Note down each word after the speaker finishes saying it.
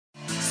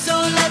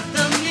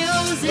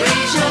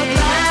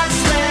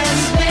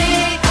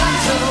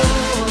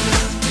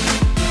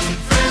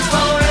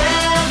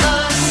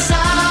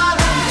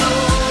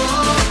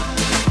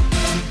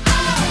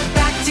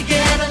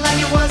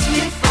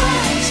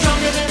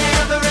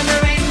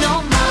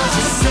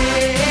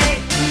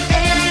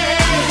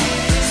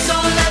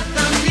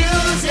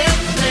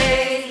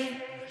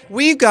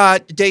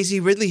got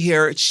Daisy Ridley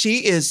here.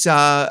 She is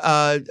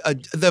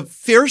the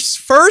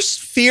first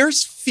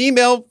fierce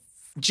female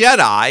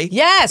Jedi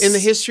in the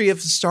history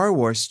of the Star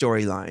Wars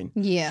storyline.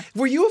 Yeah.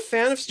 Were you a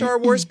fan of Star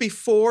Wars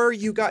before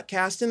you got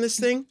cast in this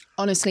thing?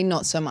 Honestly,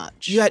 not so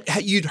much.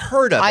 You'd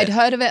heard of it. I'd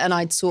heard of it and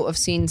I'd sort of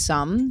seen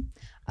some,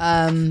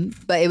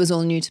 but it was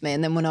all new to me.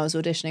 And then when I was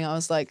auditioning, I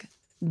was like,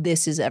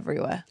 this is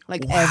everywhere.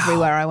 Like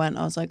everywhere I went,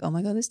 I was like, oh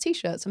my God, there's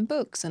T-shirts and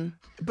books.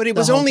 But it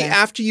was only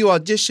after you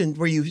auditioned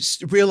where you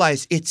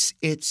realized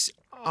it's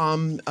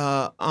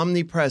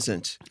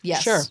omnipresent.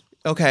 Yes. Sure.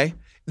 Okay.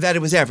 That it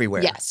was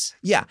everywhere. Yes.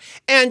 Yeah.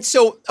 And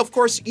so, of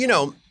course,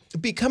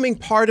 becoming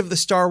part of the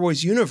Star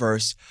Wars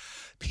universe,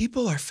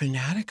 people are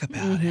fanatic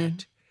about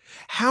it.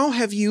 How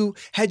have you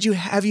had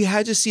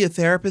to see a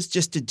therapist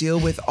just to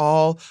deal with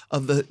all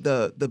of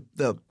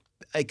the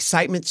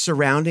excitement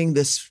surrounding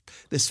this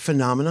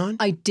phenomenon?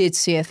 I did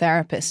see a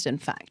therapist, in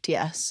fact,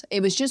 yes.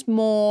 It was just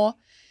more,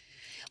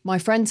 my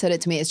friend said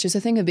it to me, it's just a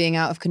thing of being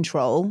out of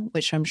control,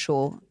 which I'm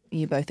sure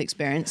you both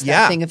experienced.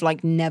 That thing of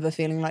like never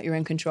feeling like you're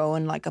in control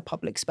in like a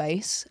public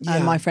space. Yeah.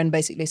 And my friend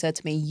basically said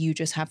to me, you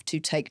just have to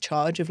take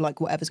charge of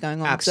like whatever's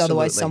going on. Because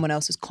otherwise someone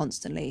else is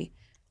constantly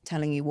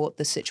telling you what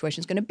the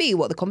situation's going to be,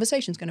 what the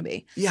conversation's going to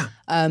be. Yeah.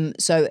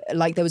 So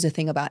like there was a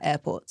thing about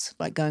airports,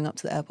 like going up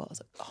to the airport. I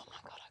was like, oh my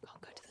God, I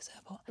can't go to this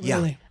airport. Yeah.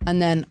 Really?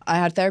 And then I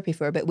had therapy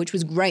for a bit, which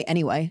was great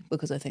anyway,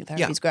 because I think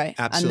therapy's great.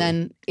 Absolutely.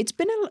 And then it's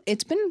been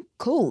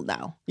cool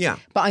now. Yeah.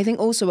 But I think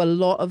also a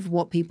lot of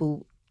what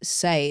people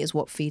say is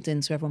what feeds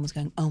in. So everyone was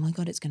going, oh my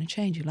God, it's going to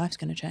change. Your life's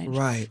going to change.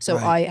 Right. So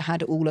I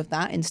had all of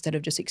that instead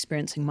of just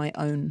experiencing my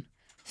own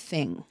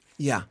thing.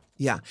 Yeah.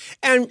 Yeah.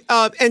 And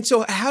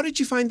so how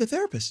did you find the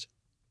therapist?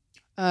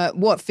 How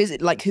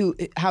did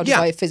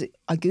I visit?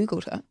 I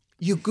Googled her.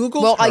 You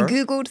Googled Well, her? I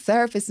Googled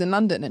therapist in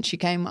London and she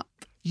came up.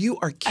 You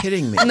are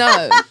kidding me.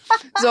 No.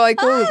 So I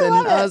called and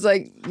I was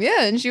like,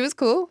 yeah, and she was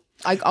cool.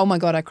 Oh my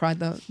God, I cried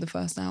the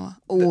first hour.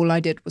 All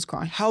I did was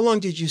cry. How long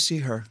did you see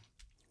her?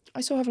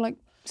 I saw her for like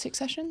 6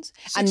 sessions.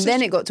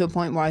 Then it got to a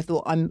point where I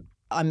thought I'm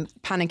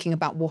panicking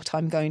about what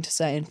I'm going to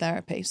say in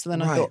therapy. So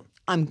then I thought,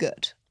 I'm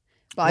good.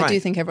 But I do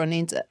think everyone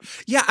needs it.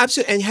 Yeah,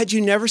 absolutely. And had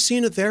you never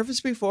seen a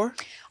therapist before?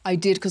 I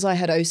did because I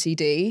had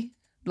OCD.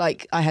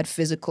 Like I had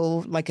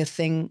physical, like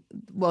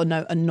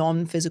a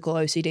non-physical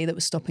OCD that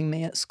was stopping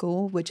me at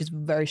school, which is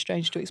very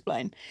strange to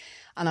explain.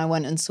 And I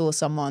went and saw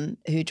someone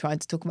who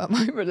tried to talk about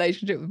my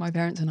relationship with my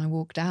parents and I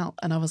walked out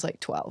and I was like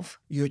 12.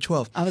 You were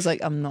 12. I was like,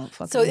 I'm not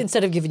fucking. So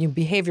instead of giving you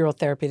behavioral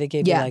therapy, they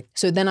gave you like.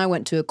 So then I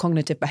went to a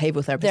cognitive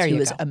behavioral therapist who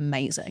was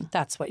amazing.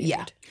 That's what you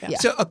did. Yeah.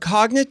 So a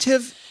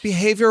cognitive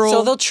behavioral.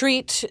 So they'll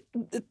treat,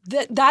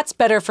 that's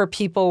better for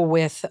people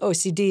with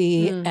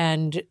OCD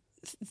and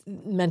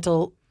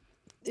mental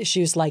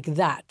issues like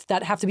that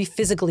have to be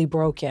physically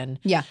broken.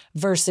 Yeah.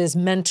 Versus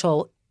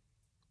mental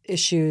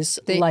issues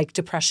like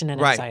depression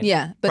and anxiety.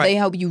 Yeah, but they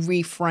help you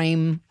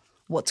reframe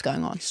what's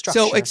going on. Structure.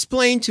 So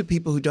explain to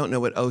people who don't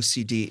know what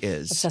OCD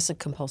is.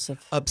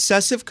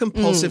 Obsessive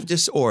compulsive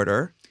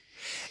disorder.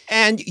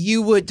 And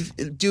you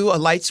would do a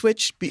light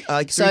switch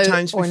like 3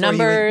 times before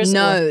numbers.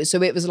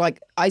 So it was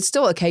like, I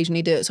still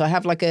occasionally do it. So I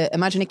have like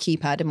imagine a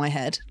keypad in my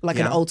head, like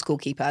an old school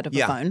keypad of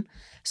a phone.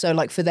 So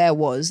like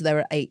there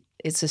are 8,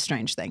 it's a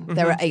strange thing.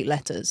 There are 8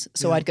 letters.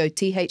 So I'd go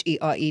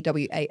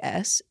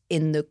THEREWAS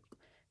in the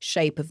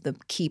shape of the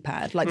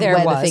keypad, like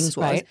where the things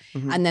was. Right?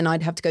 And then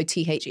I'd have to go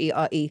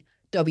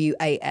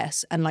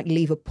THEREWAS and like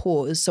leave a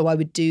pause. So I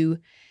would do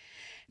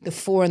the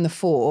 4 and the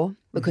 4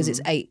 because it's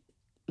 8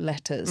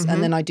 letters.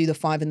 And then I do the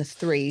 5 and the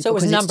 3 so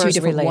because it was numbers it's 2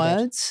 different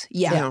related. words.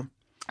 Yeah.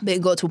 But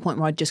it got to a point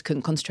where I just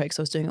couldn't concentrate because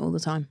I was doing it all the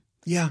time.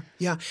 Yeah,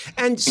 yeah.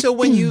 And so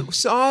when you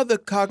saw the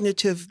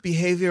cognitive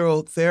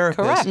behavioral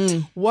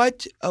therapist,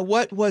 what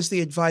was the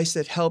advice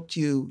that helped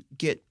you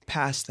get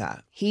past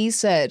that? He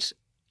said,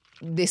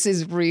 this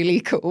is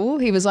really cool.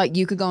 He was like,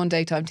 you could go on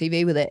daytime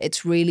TV with it.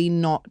 It's really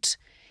not.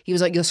 He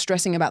was like, you're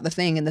stressing about the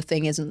thing and the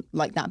thing isn't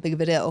like that big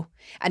of a deal.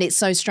 And it's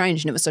so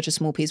strange and it was such a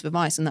small piece of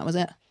advice and that was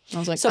it. And I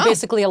was like, so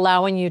basically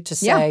allowing you to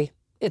say,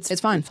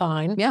 it's fine.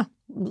 Fine. Yeah.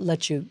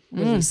 Let you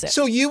release it.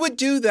 So you would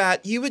do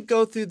that. You would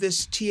go through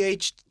this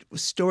TH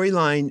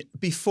storyline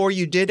before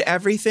you did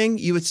everything.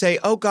 You would say,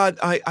 oh God,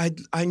 I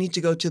need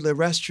to go to the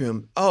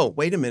restroom. Oh,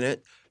 wait a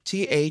minute.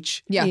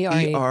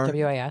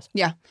 THEREWAS.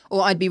 Yeah.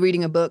 Or I'd be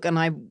reading a book and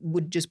I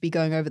would just be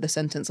going over the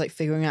sentence, like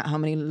figuring out how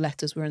many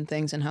letters were in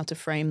things and how to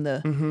frame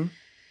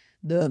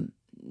the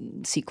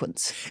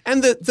sequence.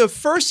 And the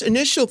first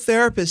initial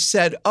therapist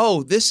said,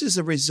 oh, this is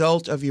a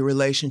result of your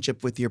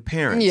relationship with your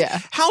parents.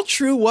 Yeah. How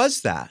true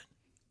was that?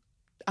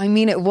 I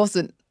mean, it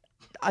wasn't.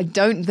 I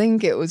don't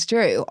think it was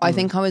true. I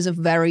think I was a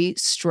very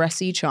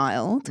stressy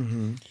child.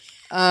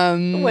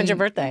 When's your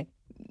birthday?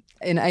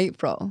 In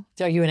April.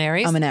 Are you an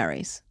Aries? I'm an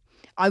Aries.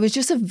 I was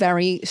just a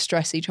very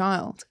stressy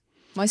child.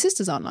 My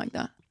sisters aren't like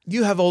that.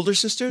 You have older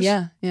sisters?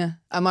 Yeah.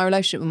 And my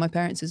relationship with my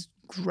parents is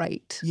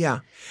great. Yeah.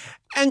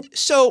 And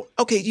so,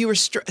 okay, you were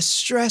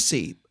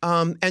stressy.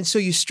 And so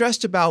you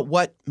stressed about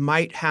what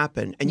might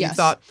happen. And you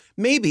thought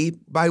maybe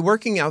by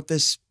working out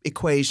this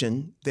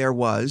equation,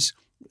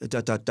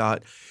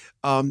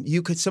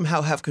 you could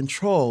somehow have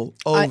control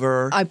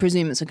over. I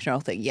presume it's a control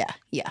thing.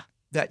 Yeah.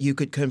 That you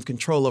could have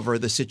control over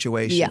the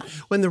situation. Yeah.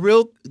 When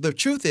the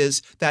truth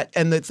is that,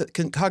 and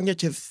the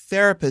cognitive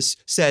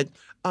therapist said,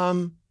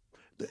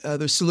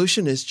 the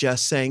solution is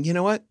just saying, you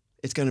know what,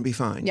 it's going to be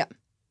fine. Yeah.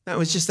 That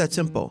was just that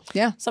simple.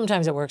 Yeah.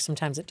 Sometimes it works,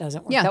 sometimes it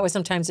doesn't work. Yeah. That way,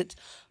 sometimes it's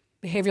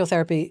behavioral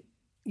therapy.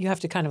 You have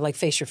to kind of like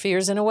face your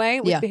fears in a way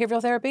with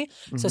behavioral therapy.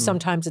 So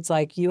sometimes it's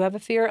like you have a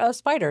fear of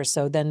spiders.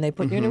 So then they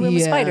put you in a room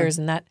with spiders,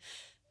 and that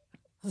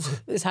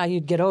is how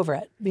you'd get over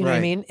it. You know what I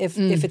mean? If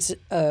it's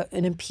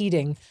an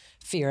impeding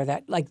fear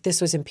that like this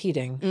was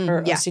impeding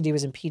her OCD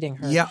was impeding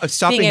her. Yeah,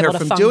 stopping her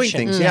from doing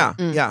things.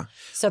 Yeah.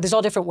 So there's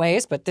all different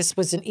ways, but this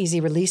was an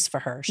easy release for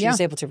her. She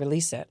was able to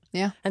release it.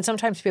 Yeah. And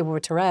sometimes people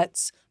with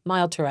Tourette's,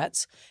 mild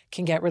Tourette's,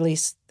 can get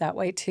released that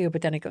way too,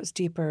 but then it goes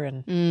deeper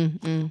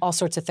and all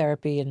sorts of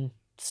therapy and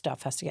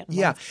stuff has to get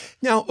involved.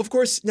 Yeah. Now, of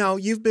course,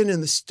 you've been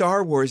in the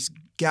Star Wars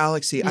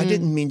galaxy. I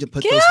didn't mean to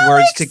put those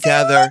words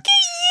together.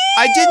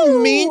 I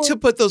didn't mean to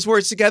put those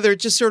words together. It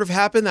just sort of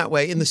happened that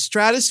way. In the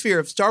stratosphere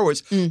of Star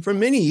Wars for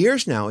many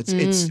years now. It's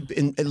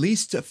been at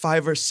least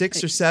 5 or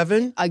 6 or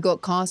 7. I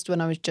got cast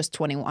when I was just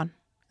 21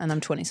 and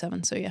I'm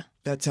 27, so yeah.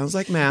 That sounds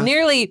like math.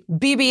 Nearly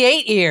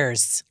BB-8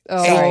 years.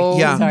 Oh, Sorry.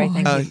 Yeah. Sorry,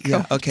 thank you.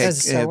 Yeah. Okay.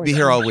 So Be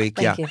here all week.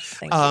 Thank yeah. you.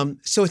 Thank you.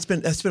 So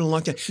that's been a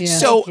long time. Yeah.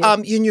 So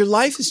and your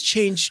life has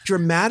changed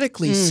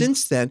dramatically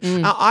since then.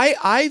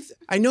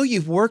 I know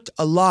you've worked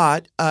a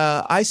lot.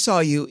 I saw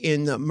you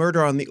in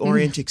Murder on the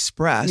Orient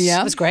Express.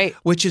 It was great.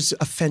 Which is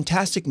a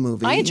fantastic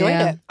movie. I enjoyed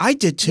it. I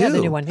did too. Yeah,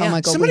 the new one. Oh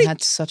my God, we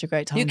had such a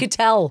great time. You could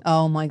tell.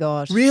 Oh my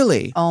God.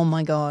 Really? Oh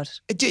my God.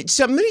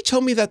 Somebody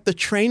told me that the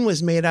train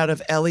was made out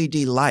of LED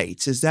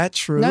lights. Is that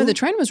true? No, the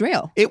train was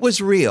real. It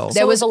was real.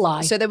 There was a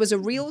lie. So there was a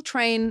real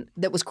train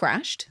that was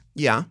crashed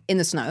Yeah. in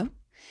the snow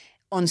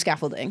on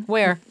scaffolding.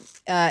 Where?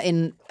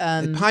 In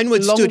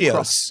Pinewood Long Studios.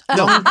 Cross.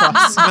 No. Long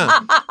Cross.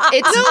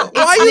 It's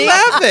Why are you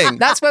laughing?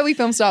 That's where we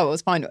filmed Star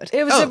Wars, Pinewood.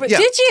 It was. yeah.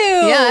 Did you?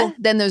 Yeah.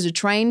 Then there was a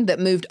train that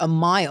moved a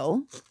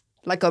mile,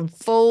 like a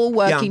full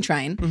working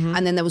train,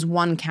 and then there was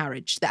one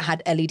carriage that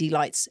had LED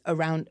lights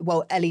around.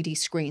 Well, LED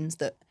screens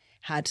that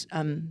had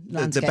the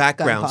landscape going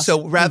background. past.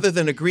 So rather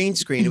than a green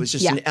screen, it was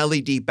just an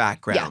LED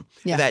background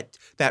Yeah.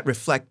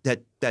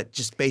 that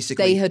just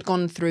basically They had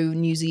gone through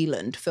New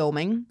Zealand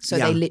filming, so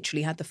Yeah. they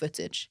literally had the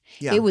footage.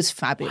 Yeah. It was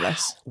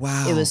fabulous.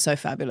 Wow. It was so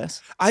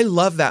fabulous. I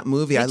love that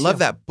movie. I love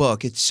that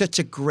book. It's such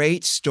a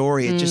great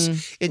story.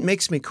 It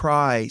makes me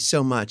cry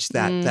so much,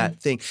 that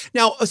thing.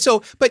 Now,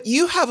 but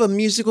you have a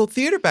musical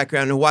theater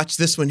background, and watch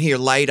this one here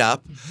light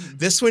up.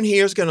 This one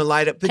here is going to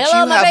light up. But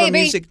Hello, you my have baby.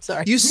 a music.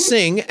 Sorry. You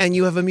sing, and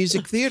you have a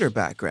music theater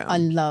background. I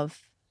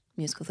love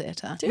musical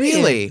theatre.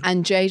 Really?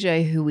 And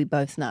JJ, who we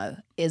both know,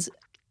 is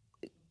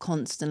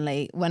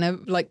constantly, whenever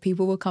like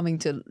people were coming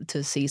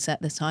to see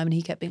set this time and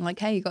he kept being like,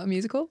 hey, you got a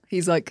musical?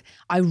 He's like,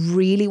 I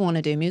really want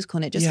to do a musical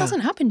and it just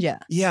hasn't happened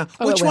yet. Yeah.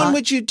 Which one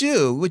would you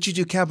do? Would you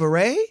do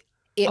Cabaret?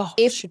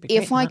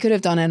 If I could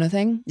have done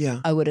anything, Yeah.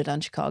 I would have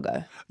done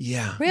Chicago.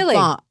 Yeah. Really?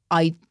 But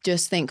I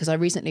just think, because I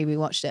recently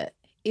rewatched it,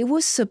 it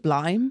was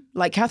sublime.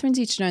 Like Catherine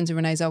Zeta-Jones and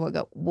Renee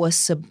Zellweger was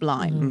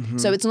sublime.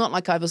 So it's not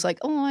like I was like,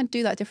 oh, I'd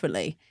do that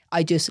differently.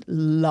 I just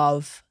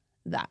love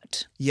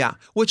that. Yeah.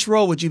 Which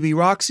role would you be,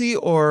 Roxy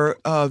or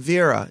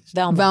Vera?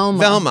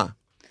 Velma.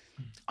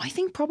 I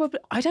think probably,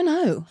 I don't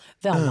know.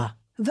 Velma.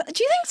 Do you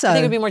think so? I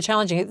think it'd be more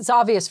challenging. It's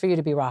obvious for you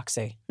to be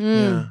Roxy.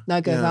 Yeah.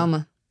 No, go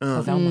Velma.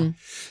 Velma.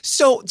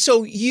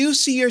 So you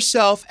see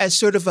yourself as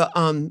sort of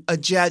a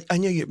jazz. I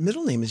know your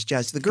middle name is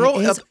Jazz. The girl,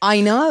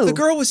 I know. the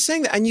girl was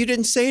saying that, and you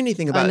didn't say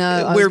anything about I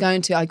know.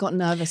 it. I got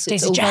nervous.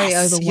 It's Daisy all very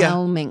Jazz.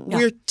 overwhelming.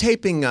 We're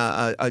taping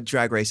a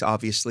drag race,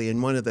 obviously,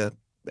 and one of the.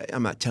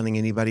 I'm not telling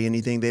anybody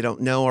anything they don't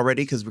know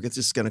already because this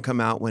is going to come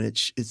out when it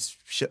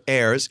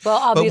airs. Well,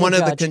 I'll be one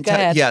the of judge. Go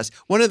ahead. Yes,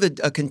 one of the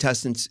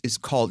contestants is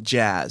called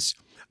Jazz.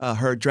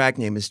 Her drag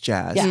name is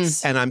Jazz.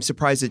 Yes. And I'm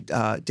surprised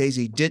that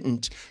Daisy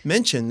didn't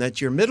mention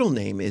that your middle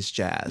name is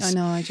Jazz. I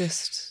know. I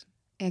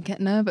get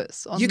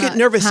nervous. You get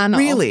nervous, panel.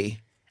 really?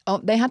 Oh,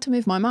 they had to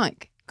move my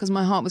mic because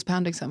my heart was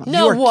pounding so much.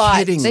 No, You are what?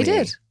 kidding They me.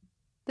 did.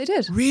 They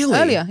did. Really?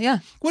 Earlier, yeah.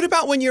 What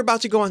about when you're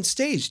about to go on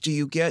stage? Do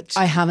you get?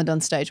 I haven't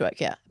done stage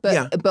work yet. But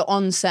Yeah. but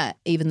on set,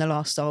 even the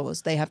last Star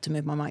Wars, they have to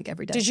move my mic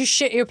every day. Did you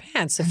shit your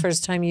pants the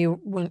first time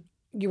you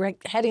were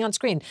heading on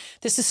screen?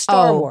 This is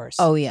Star Wars.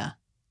 Oh yeah.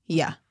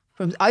 Yeah.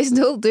 I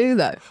still do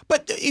though.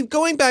 But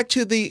going back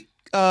to the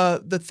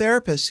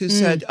therapist who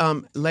said,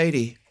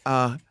 "Lady,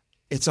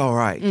 it's all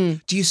right."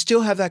 Do you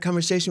still have that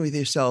conversation with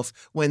yourself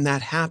when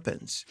that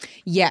happens?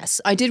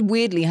 Yes, I did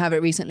weirdly have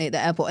it recently at the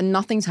airport, and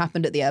nothing's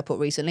happened at the airport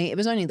recently. It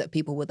was only that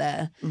people were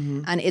there,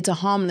 and it's a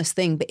harmless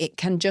thing, but it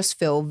can just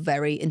feel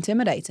very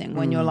intimidating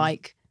when you're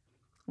like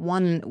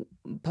one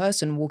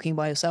person walking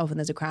by yourself and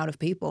there's a crowd of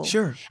people.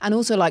 Sure. And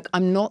also, like,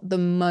 I'm not the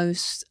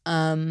most.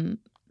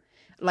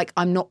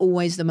 I'm not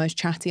always the most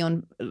chatty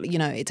on,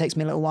 it takes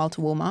me a little while to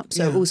warm up.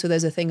 So also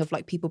there's a thing of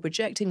like people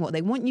projecting what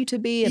they want you to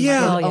be. And Yeah.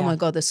 like, Oh, oh yeah. my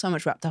God, there's so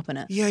much wrapped up in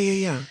it.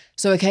 Yeah.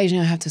 So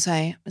occasionally I have to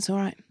say, it's all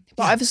right.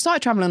 But I've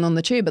started traveling on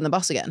the tube and the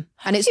bus again.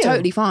 And it's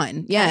totally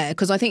fine. Yeah,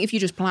 because I think if you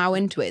just plow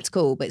into it, it's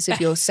cool. But it's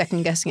if you're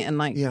second guessing it and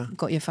like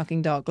got your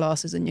fucking dark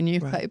glasses and your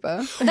newspaper.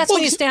 Right. But that's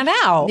when you stand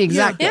out.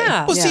 Exactly.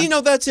 Yeah. Well, see,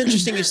 that's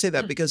interesting you say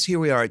that because here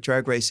we are at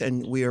Drag Race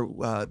and we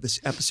are, this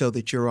episode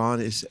that you're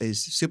on is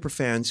super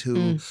fans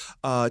who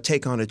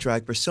take on a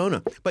drag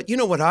persona. But you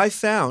know what I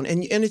found,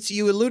 and it's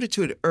you alluded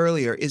to it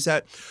earlier, is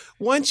that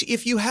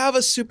if you have a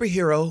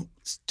superhero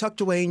tucked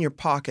away in your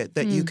pocket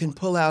that you can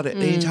pull out at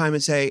any time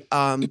and say,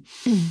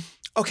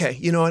 okay,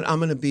 you know what? I'm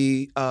going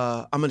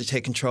to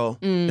take control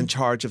in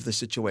charge of the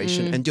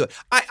situation and do it.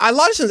 A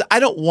lot of times I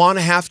don't want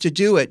to have to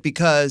do it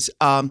because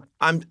I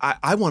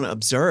want to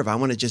observe. I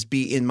want to just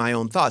be in my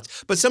own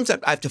thoughts. But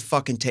sometimes I have to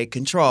fucking take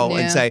control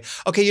and say,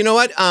 okay, you know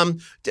what?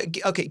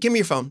 Okay, give me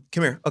your phone.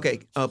 Come here. Okay,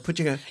 put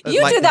your.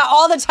 You do that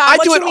all the time. I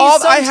do it all.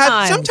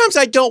 Sometimes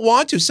I don't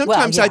want to.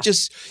 Sometimes I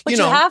just, but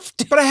you have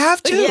to. But I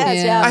have to.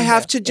 Yes, I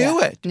have to do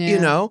it. You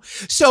know.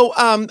 So,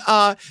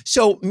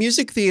 so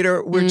music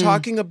theater. We're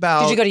talking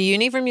about. Did you go to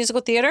uni for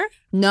musical theater?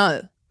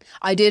 No.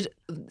 I did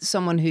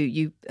someone who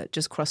you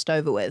just crossed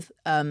over with,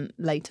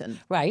 Leighton.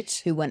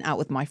 Right. Who went out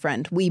with my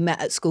friend. We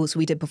met at school, so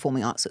we did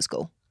performing arts at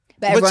school.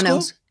 But What everyone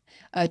school?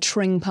 else,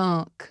 Tring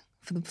Park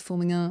for the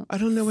performing arts. I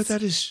don't know what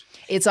that is.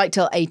 It's like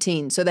till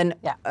 18. So then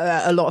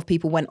a lot of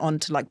people went on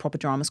to like proper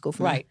drama school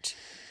from there.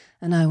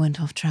 And I went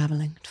off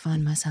traveling to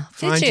find myself.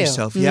 Did Find you?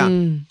 yourself, yeah.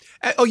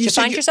 Oh, you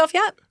find yourself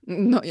yet?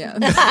 Not yet.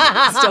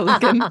 Still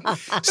looking.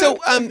 So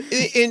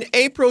in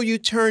April you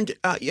turned,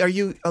 are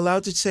you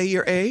allowed to say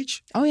your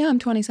age? Oh yeah, I'm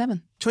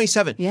 27.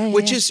 27,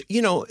 which is,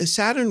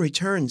 Saturn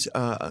Returns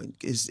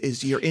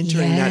is you're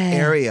entering that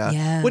area.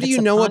 Yeah, what do you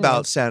know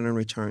about Saturn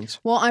Returns?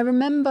 Well, I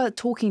remember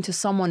talking to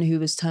someone who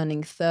was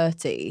turning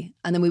 30,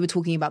 and then we were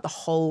talking about the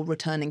whole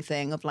returning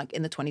thing of like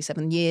in the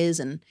 27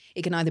 years, and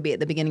it can either be at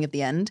the beginning of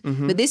the end.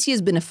 But this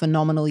year's been a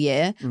phenomenal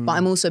year, but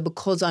I'm also,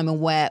 because I'm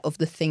aware of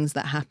the things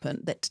that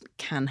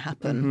can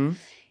happen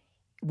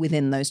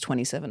within those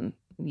 27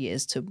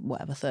 years to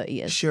whatever, 30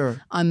 years.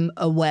 Sure. I'm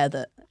aware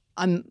that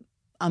I'm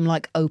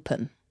like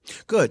open.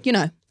 Good.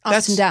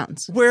 Ups and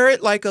downs. Wear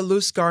it like a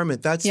loose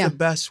garment. That's the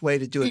best way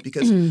to do it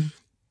because,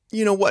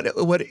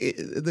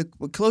 the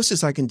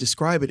closest I can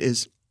describe it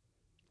is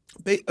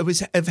it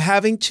was of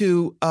having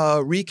to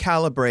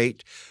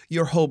recalibrate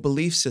your whole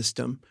belief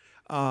system.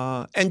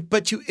 But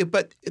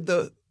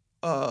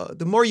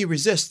the more you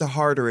resist, the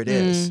harder it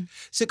is.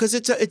 So because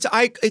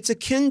it's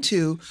akin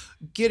to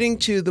getting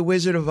to the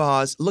Wizard of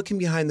Oz, looking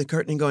behind the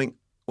curtain and going,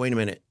 wait a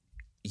minute,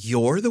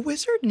 you're the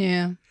wizard?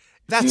 Yeah.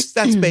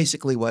 That's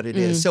basically what it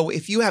is. So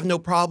if you have no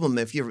problem,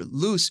 if you're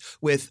loose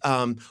with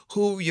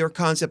who your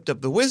concept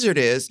of the wizard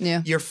is,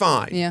 you're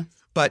fine. Yeah.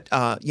 But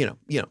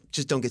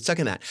just don't get stuck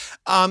in that.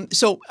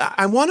 So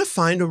I want to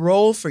find a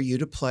role for you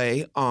to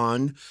play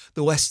on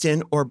the West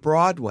End or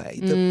Broadway.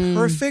 The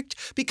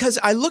perfect, because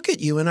I look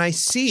at you and I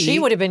see she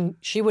would have been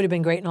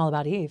great in All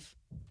About Eve.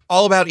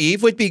 All About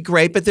Eve would be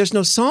great, but there's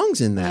no songs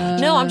in that.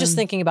 No, I'm just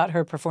thinking about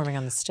her performing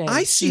on the stage.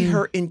 I see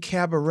her in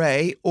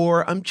Cabaret,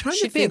 or I'm trying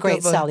to think of She'd be a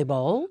great Sally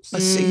Bowles.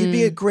 You'd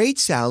be a great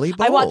Sally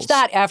Bowles. I watched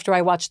that after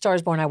I watched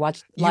Stars Born. I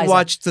watched Liza. You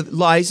watched the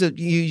Liza.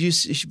 You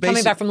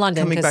Coming Back from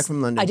London. Coming Back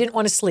from London. I didn't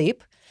want to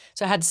sleep,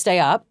 so I had to stay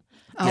up.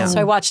 So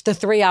I watched the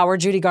 3-hour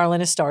Judy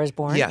Garland A Star Is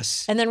Born.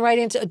 Yes. And then right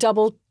into a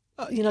double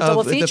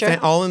feature.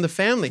 All in the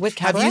Family. With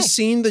Cabaret. Have you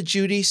seen the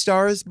Judy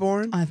Star Is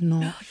Born? I've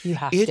not. You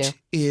have to. It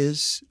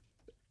is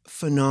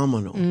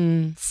phenomenal.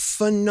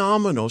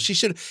 Phenomenal.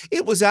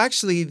 It was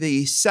actually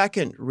the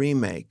second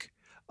remake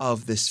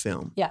of this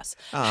film. Yes.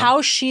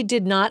 How she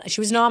did not, she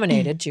was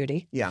nominated,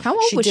 Judy. Yeah. How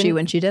old was she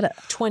when she did it?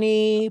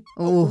 20.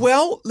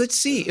 Well, let's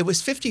see. It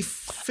was 50.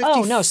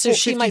 Oh, no. So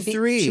she 53. might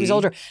be, she was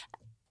older.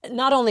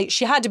 Not only,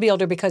 she had to be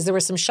older because there were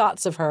some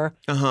shots of her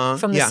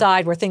from the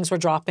side where things were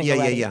dropping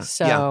already. Yeah.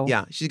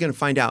 She's going to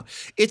find out.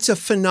 It's a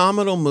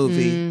phenomenal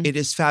movie. It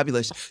is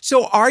fabulous.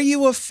 So are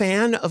you a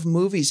fan of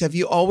movies? Have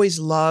you always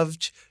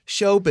loved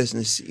show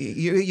business?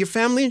 Your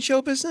family in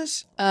show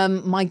business?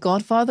 My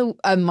godfather,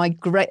 my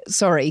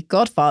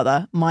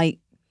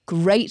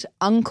great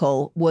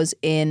uncle was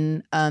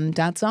in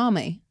Dad's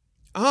Army.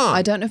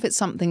 I don't know if it's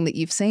something that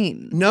you've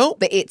seen. No.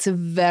 But it's a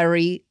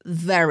very,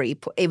 very,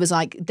 it was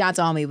like Dad's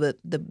Army were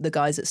the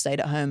guys that stayed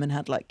at home and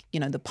had like,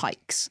 the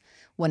pikes.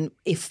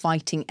 If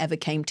fighting ever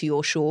came to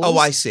your shores. Oh,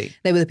 I see.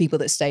 They were the people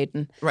that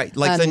stayed. Right,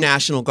 like the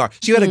National Guard.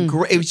 So you had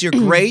it was your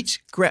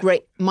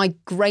my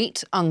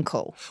great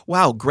uncle.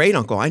 Wow, great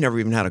uncle. I never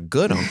even had a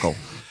good uncle.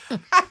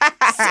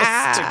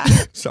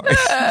 Sorry.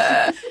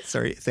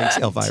 Thanks,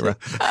 Elvira.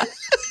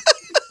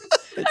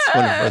 It's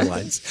one of her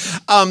lines.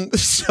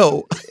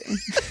 So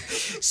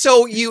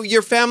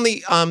your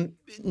family,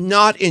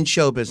 not in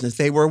show business,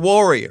 they were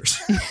warriors.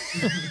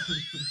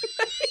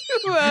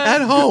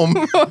 At home.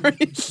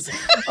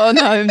 On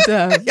home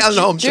turf. Yeah, on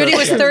home Judy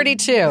was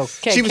 32.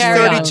 Okay, she was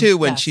 32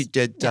 when she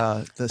did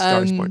the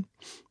Stars Born.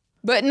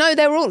 But no,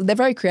 they're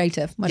very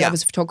creative. My dad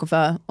was a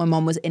photographer. My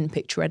mom was in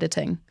picture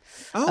editing.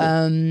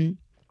 Oh.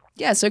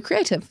 So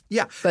creative.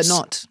 Yeah. But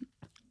not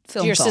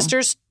film. Your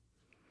sisters?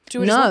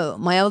 do it as well? No,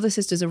 my elder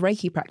sister's a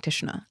Reiki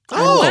practitioner.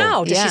 Oh,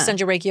 wow. Did she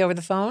send you Reiki over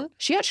the phone?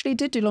 She actually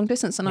did do long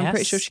distance, and I'm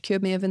pretty sure she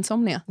cured me of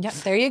insomnia. Yeah,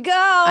 there you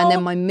go. And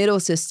then my middle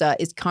sister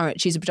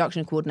she's a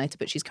production coordinator,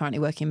 but she's currently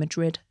working in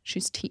Madrid.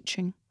 She's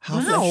teaching. How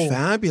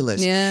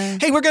fabulous. Yeah.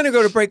 Hey, we're going to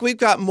go to break. We've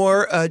got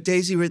more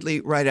Daisy Ridley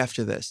right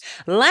after this.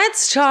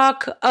 Let's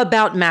talk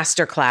about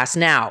Masterclass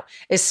now.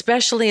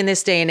 Especially in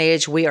this day and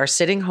age, we are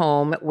sitting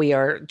home. We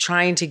are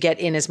trying to get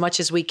in as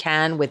much as we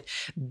can with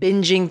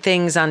binging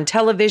things on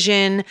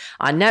television,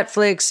 on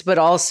Netflix, but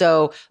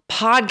also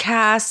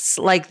podcasts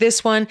like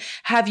this one.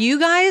 Have you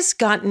guys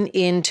gotten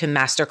into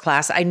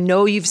Masterclass? I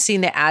know you've seen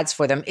the ads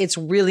for them. It's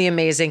really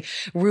amazing.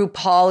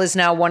 RuPaul is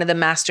now one of the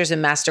masters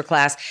in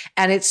Masterclass,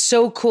 and it's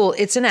so cool.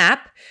 It's an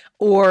app.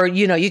 Or,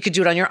 you could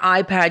do it on your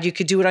iPad, you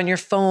could do it on your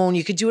phone,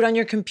 you could do it on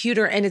your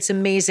computer, and it's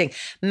amazing.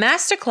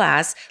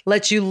 Masterclass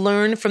lets you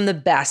learn from the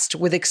best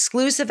with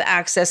exclusive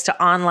access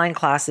to online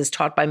classes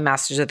taught by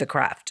masters of the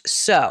craft.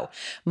 So,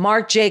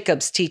 Marc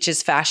Jacobs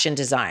teaches fashion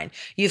design.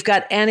 You've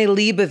got Annie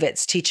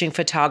Leibovitz teaching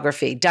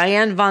photography.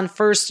 Diane von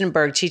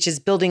Furstenberg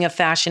teaches building a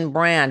fashion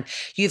brand.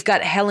 You've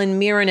got Helen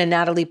Mirren and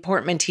Natalie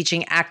Portman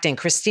teaching acting.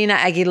 Christina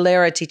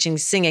Aguilera teaching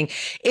singing.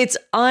 It's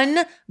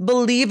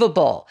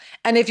unbelievable.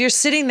 And if you're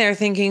sitting there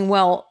thinking,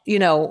 well,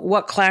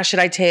 what class should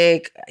I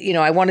take?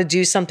 I want to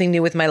do something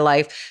new with my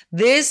life.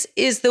 This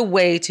is the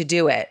way to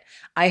do it.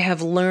 I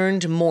have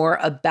learned more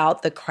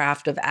about the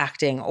craft of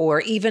acting, or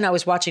even I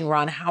was watching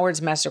Ron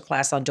Howard's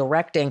masterclass on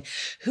directing.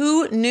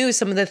 Who knew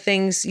some of the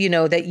things,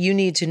 that you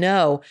need to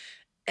know?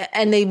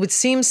 And they would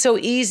seem so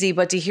easy,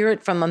 but to hear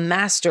it from a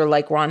master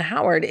like Ron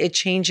Howard, it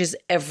changes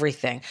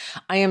everything.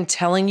 I am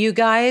telling you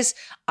guys,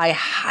 I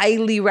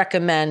highly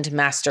recommend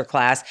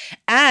Masterclass.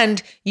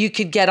 And you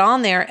could get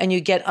on there and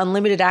you get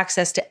unlimited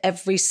access to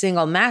every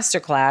single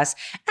Masterclass.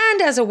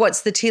 And as a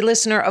What's the Tea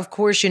listener, of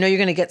course, you're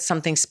going to get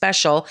something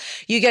special.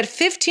 You get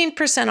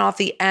 15% off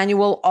the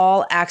annual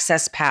all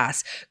access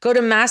pass. Go to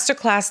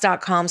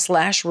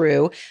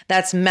masterclass.com/Rue.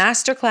 That's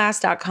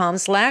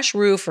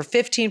masterclass.com/Rue for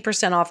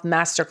 15% off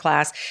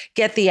Masterclass.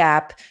 Get the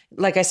app.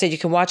 Like I said, you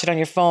can watch it on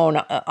your phone,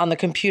 on the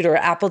computer,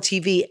 Apple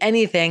TV,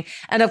 anything.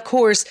 And of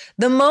course,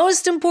 the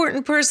most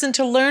important person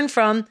to learn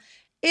from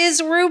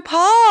is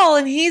RuPaul,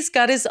 and he's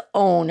got his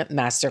own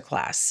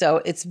masterclass.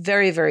 So it's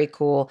very, very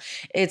cool.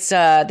 It's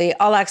the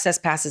all access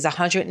pass is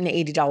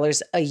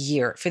 $180 a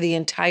year for the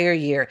entire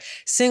year.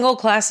 Single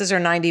classes are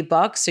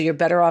 $90, so you're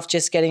better off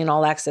just getting an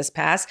all access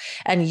pass,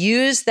 and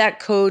use that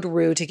code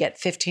RU to get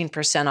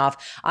 15% off.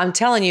 I'm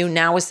telling you,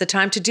 now is the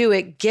time to do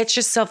it. Get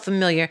yourself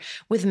familiar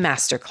with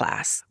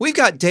Masterclass. We've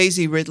got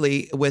Daisy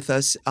Ridley with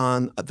us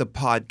on the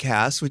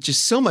podcast, which is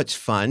so much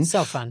fun.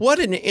 So fun. What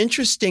an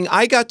interesting,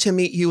 I got to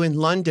meet you in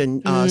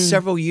London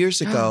several years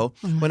ago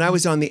when I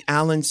was on the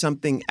Alan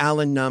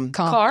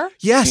Carr?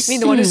 Yes. You mean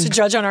the one who's a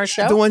judge on our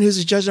show? The one who's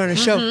a judge on our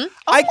show. Oh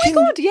my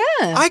God, yeah.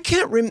 I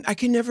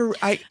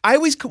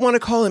always want to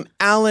call him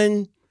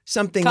Alan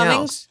something Cummings?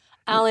 else.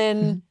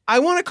 Alan. I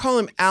want to call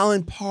him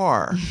Alan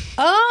Parr.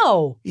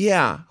 Oh.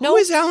 Yeah. No. Who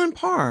is Alan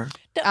Parr?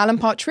 Alan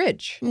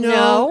Partridge.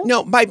 No.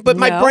 My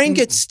brain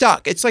gets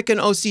stuck. It's like an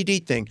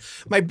OCD thing.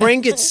 My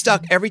brain gets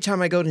stuck every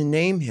time I go to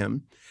name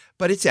him.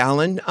 But it's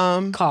Alan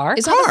Carr.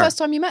 Is that the first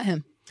time you met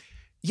him?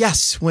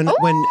 Yes,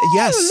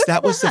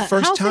 that was the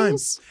first time.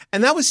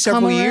 And that was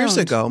several years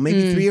ago,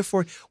 maybe 3 or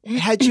 4.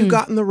 Had you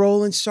gotten the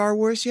role in Star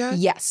Wars yet?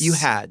 Yes. You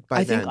had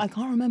by then. I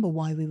can't remember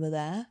why we were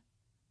there.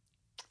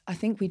 I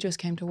think we just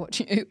came to watch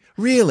you.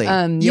 Really?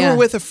 You were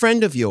with a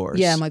friend of yours.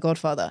 Yeah, my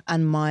godfather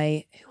and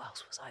who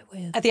else was I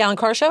with? At the Alan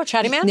Carr show,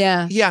 Chatty Man?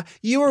 Yeah. Yeah,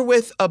 you were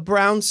with a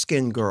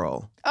brown-skinned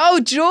girl.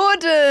 Oh,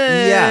 Jordan.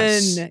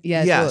 Yes.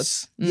 Yeah.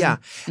 Yes. Yeah.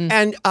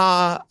 And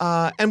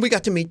we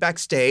got to meet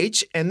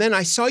backstage, and then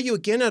I saw you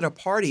again at a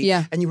party,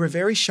 and you were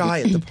very shy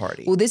at the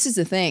party. Well, this is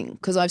the thing,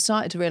 because I've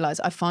started to realize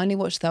I finally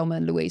watched Thelma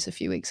and Louise a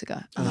few weeks ago,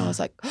 and I was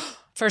like,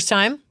 First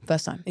time?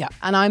 First time. Yeah.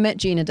 And I met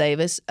Gina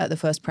Davis at the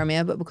first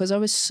premiere, but because I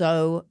was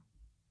so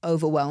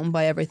overwhelmed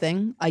by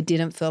everything, I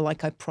didn't feel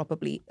like I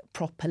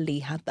properly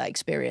had that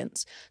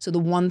experience. So the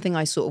one thing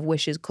I sort of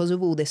wish is, because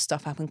of all this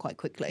stuff happened quite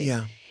quickly,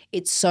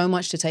 it's so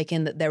much to take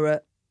in that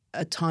there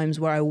are times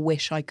where I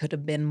wish I could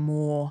have been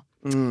more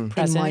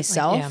present in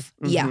myself.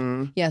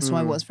 So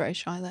I was very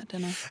shy that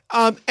dinner.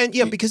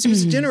 Because it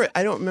was a dinner.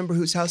 I don't remember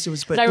whose house it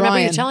was, but I remember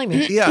you telling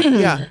me.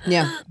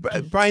 Yeah.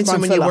 Brian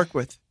someone you worked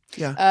with.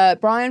 Yeah.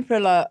 Brian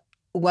Prilla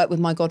worked with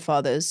my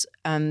godfathers,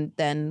 and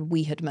then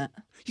we had met.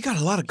 You got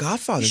a lot of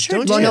godfathers,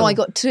 don't Well, you? no, I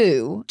got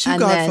two. Two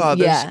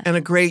godfathers and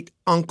a great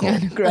uncle.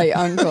 And a great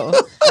uncle.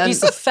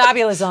 He's a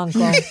fabulous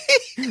uncle.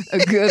 A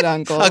good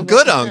uncle. A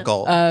good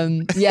uncle.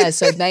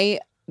 So they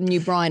knew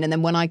Brian, and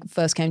then when I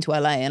first came to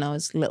LA and I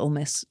was little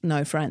miss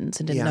no friends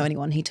and didn't know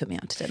anyone, he took me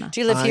out to dinner.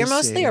 Do you live here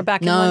mostly or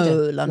back in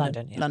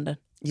London? London.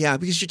 Yeah,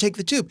 because you take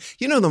the tube.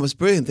 You know, the most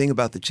brilliant thing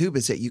about the tube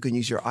is that you can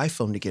use your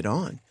iPhone to get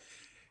on.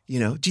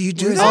 Do you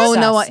do that? Oh,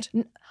 no, I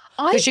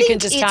think you can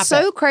just it's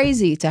so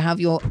crazy to have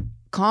your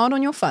card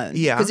on your phone.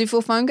 Yeah. Because if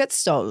your phone gets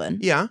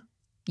stolen,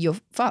 you're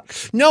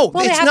fucked. No,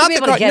 Well, they it's have to not be the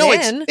able to card. get No,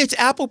 in. it's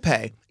Apple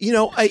Pay. You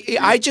know,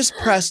 I just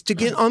press to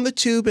get on the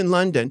tube in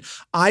London.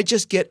 I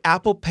just get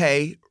Apple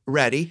Pay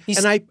ready,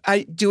 and I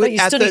do it you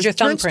at still the need your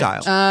thumbprint.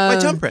 turnstile. My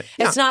thumbprint.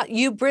 Yeah. It's not,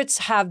 you Brits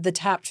have the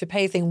tap to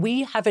pay thing.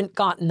 We haven't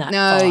gotten that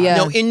No, far. yeah.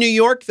 No, in New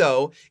York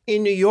though,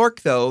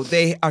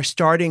 they are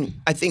starting.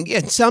 I think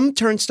some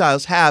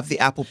turnstiles have the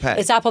Apple Pay.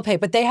 It's Apple Pay,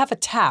 but they have a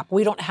tap.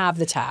 We don't have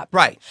the tap.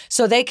 Right.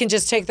 So they can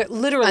just take the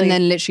literally. And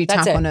then literally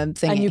that's tap it. on a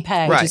thingy, And you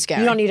pay. Right. which is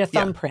scary. You don't need a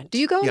thumbprint. Do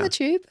you go on the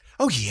tube?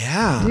 Oh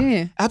yeah,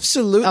 Yeah.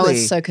 absolutely. Oh,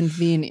 it's so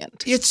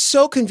convenient. It's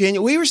so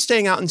convenient. We were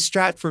staying out in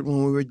Stratford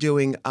when we were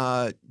doing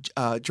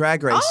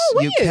Drag Race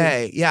were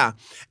UK. Yeah.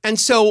 And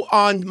so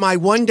on my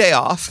one day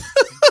off,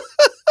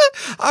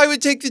 I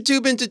would take the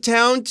tube into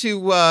town to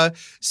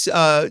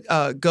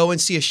go and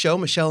see a show.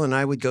 Michelle and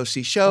I would go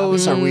see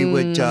shows, or we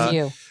would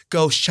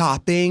go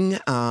shopping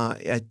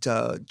at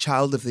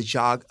Child of the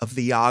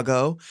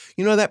Yago.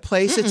 You know that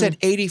place? It's at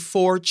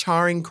 84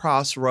 Charing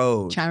Cross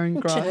Road. Charing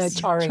Cross.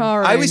 Charing.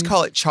 I always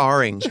call it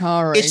Charing.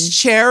 Charing. It's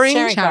Charing.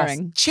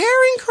 Charing.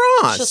 Charing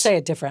Cross. She'll say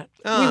it different.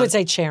 We would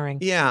say charing.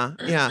 Yeah.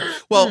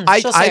 Well,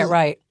 She'll say it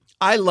right.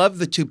 I love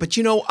the tube, but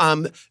you know,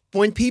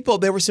 when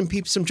there were some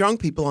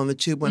drunk people on the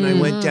tube when I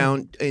went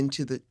down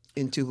into the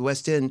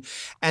West End,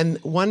 and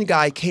one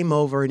guy came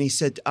over and he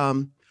said,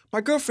 my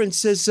girlfriend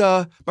says,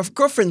 my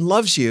girlfriend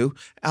loves you.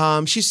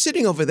 She's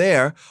sitting over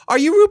there. Are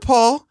you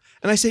RuPaul?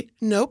 And I say,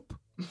 nope.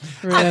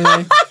 Really?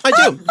 I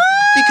do.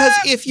 Because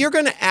if you're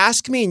going to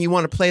ask me and you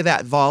want to play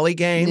that volley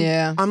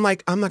game, I'm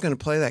like, I'm not going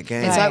to play that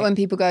game. It's like when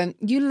people go,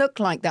 you look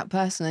like that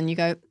person, and you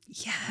go,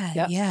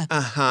 yeah.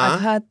 Uh-huh. I've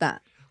heard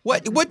that.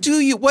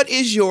 What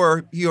is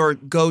your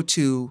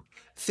go-to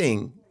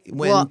thing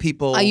when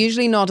people... I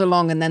usually nod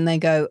along and then they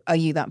go, are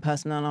you that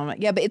person? And I'm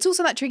like, yeah, but it's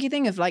also that tricky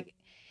thing of like,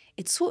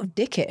 it's sort of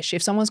dickish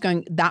if someone's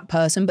going that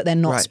person, but they're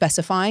not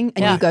specifying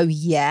and you go,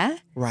 yeah.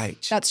 Right.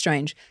 That's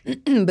strange.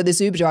 But this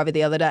Uber driver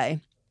the other day,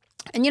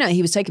 and you know,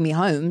 he was taking me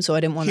home, so I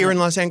didn't want to... Here in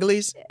Los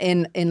Angeles?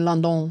 In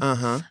London.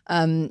 Uh-huh.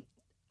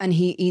 And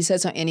he said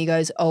something and he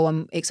goes, oh,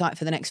 I'm excited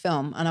for the next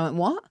film. And I went,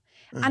 what?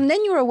 And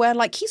then you're aware,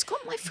 like, he's got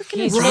my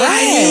freaking address.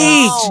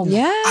 Right.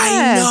 Yeah.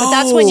 I know. But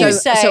that's when you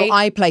say... So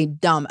I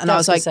played dumb. And I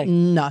was like,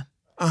 no.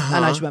 Uh-huh.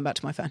 And I just went back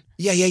to my phone.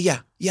 Yeah.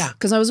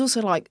 Because I was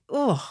also like,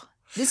 oh,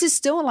 this is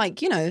still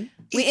like, you know,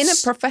 we're in a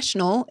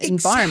professional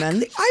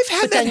environment. I've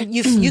had But that. then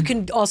you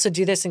can also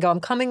do this and go, I'm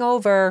coming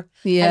over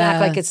and act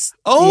like it's...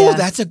 Oh,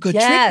 that's a good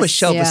trick,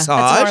 Michelle Visage.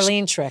 That's an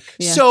Marlene trick.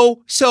 Yeah.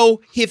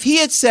 So if he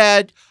had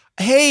said,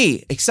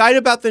 hey, excited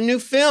about the new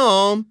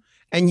film,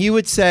 and you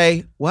would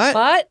say, what?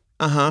 What?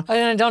 Uh-huh.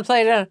 And don't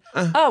play it.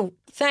 Oh,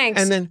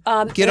 thanks. And then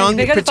get and on,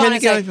 pick up the phone pretend to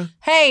and get on say, the phone.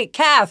 hey,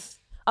 Kath,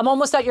 I'm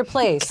almost at your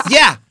place.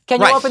 Yeah.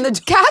 Can you open the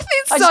door? Kath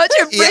is such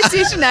a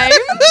British name.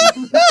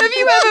 Have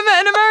you ever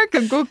met an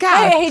American called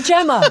Kath? Hey,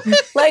 Gemma.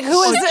 Like,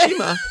 who is it?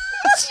 Gemma.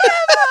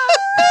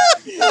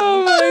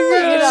 Oh my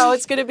God. You know,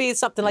 it's going to be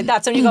something like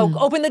that. So you go,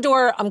 open the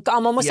door.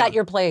 I'm almost at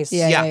your place.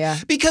 Yeah.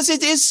 Because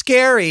it is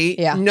scary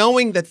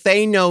knowing that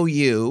they know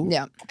you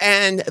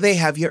and they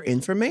have your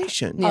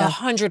information.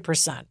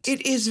 100%.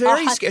 It is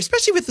very scary,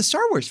 especially with the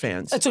Star Wars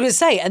fans. That's what I was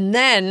going to say. And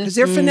then... Because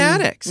they're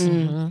fanatics.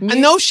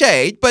 And no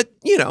shade, but,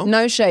 you know.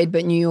 No shade,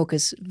 but New York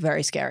is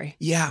very scary.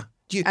 Yeah.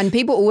 And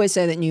people always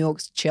say that New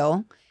York's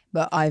chill,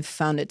 but I've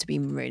found it to be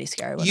really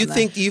scary. When You I'm there.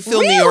 think you feel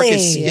New York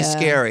is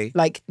scary?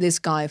 Like this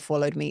guy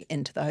followed me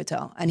into the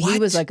hotel, and he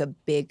was like a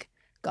big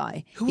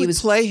guy. Who would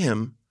play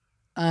him?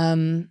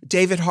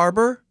 David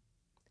Harbour?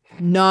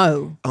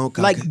 No. Oh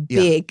God. Like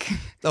big.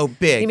 Oh,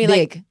 big. You mean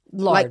big. like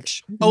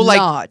large?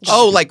 Large.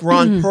 Like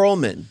Ron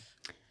Perlman.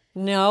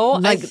 No,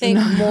 I think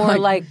more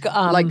like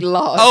like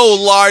large.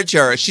 Oh,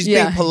 larger. She's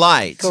being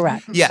polite.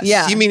 Correct. Yes.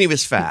 Yeah. You mean he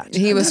was fat?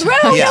 He was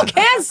Well, Yeah. you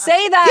can't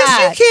say that.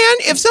 Yes, you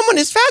can. If someone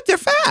is fat, they're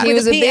fat. He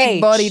was a PH.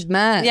 big-bodied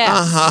man. Yes.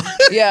 Uh-huh.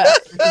 Yeah.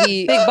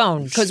 He, Big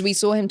bones. Because we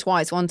saw him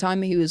twice. One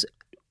time he was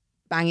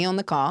banging on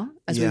the car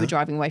as we were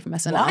driving away from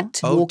SNL,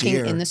 What? Oh, walking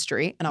dear. in the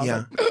street, and I was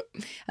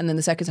like, and then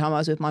the second time I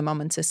was with my mum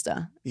and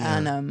sister,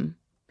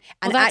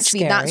 and that's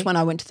actually that's scary. when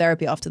I went to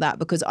therapy after that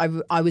because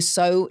I was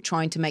so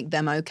trying to make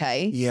them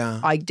okay.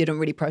 Yeah. I didn't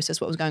really process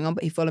what was going on,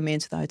 but he followed me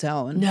into the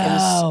hotel, and it No.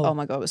 was, oh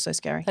my God, it was so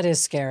scary. That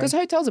is scary. Because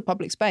hotels are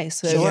public space,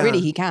 so Sure. really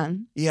he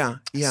can. Yeah.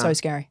 So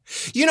scary.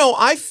 You know,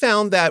 I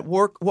found that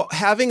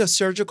having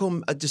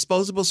a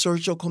disposable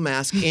surgical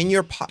mask in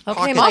your Okay,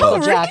 pocket. Michael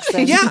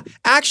Jackson. Yeah,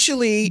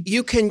 actually,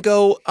 you can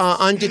go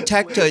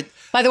undetected.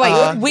 By the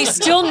way, we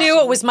still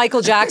knew it was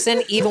Michael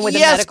Jackson, even with a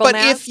medical but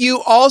mask. if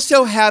you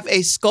also have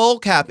a skull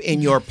cap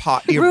in your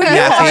your You are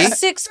nappy,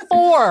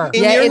 6'4".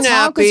 in Yeah, your it's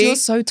hard because nappy, you're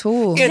so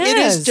tall. It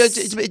is. Yes.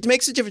 It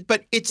makes a difference,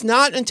 but it's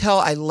not until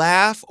I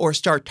laugh or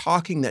start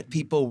talking that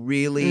people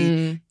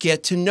really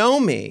get to know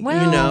me.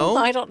 Well, you know,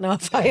 I don't know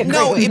if I agree.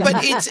 no, with but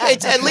that.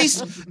 it's at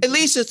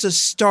least it's a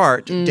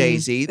start,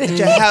 Daisy,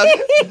 to have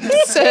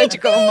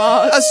Surgical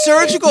mask.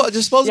 a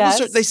disposable.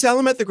 Yes. They sell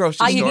them at the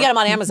grocery You store. can get them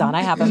on Amazon.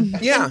 I have them.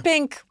 Yeah. In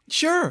pink.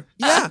 Sure.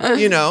 Yeah.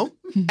 You know.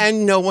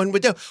 and no one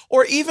would know.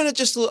 Or even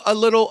just a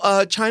little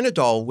China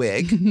doll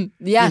wig.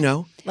 Yeah. You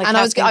know? Like and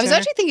I was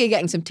actually thinking of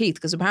getting some teeth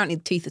because apparently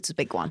the teeth is a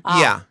big one.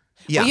 Yeah.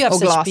 Yeah. Well, you have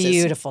such glasses.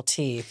 Beautiful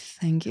teeth.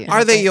 Thank you.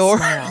 Are they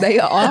yours? They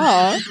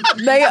are.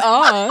 They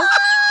are.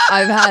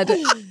 I've had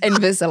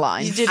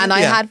Invisalign, and I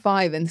had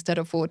 5 instead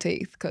of 4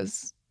 teeth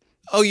because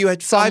you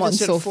had 5 someone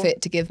instead saw of 4?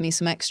 fit to give me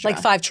some extra. Like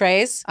 5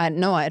 trays? I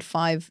had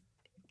 5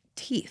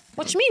 teeth.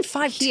 What do you mean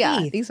 5 Yeah,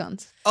 teeth? these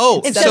ones.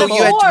 Oh, Instead so of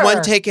you had 4.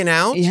 1 taken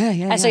out? Yeah.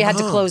 And so you had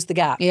to close the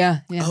gap. Yeah.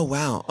 Oh,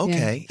 wow.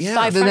 Okay. Yeah.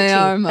 5 Then front they teeth.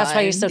 are That's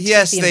why you're mine. so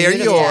Yes, teethy they and are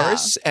beautiful.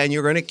 yours, and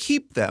you're going to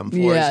keep them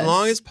for as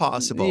long as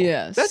possible.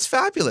 Yes. That's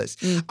fabulous.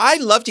 I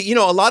loved it.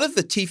 A lot of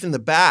the teeth in the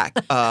back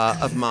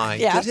of mine.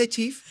 Yeah. Did I say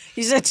teeth?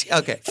 You said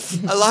Okay.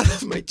 A lot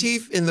of my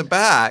teeth in the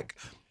back.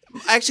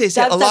 Actually, I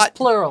said a lot. That's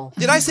plural.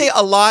 Did I say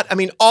a lot? I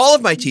mean, all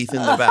of my teeth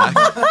in the back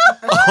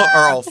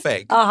are all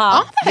fake.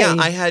 Uh-huh. Yeah,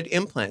 I had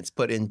implants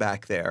put in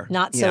back there.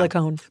 Not Yeah.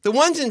 silicone. The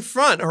ones in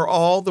front are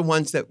all the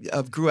ones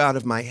that grew out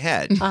of my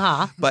head.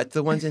 Uh-huh. But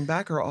the ones in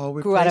back are all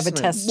Grew out of a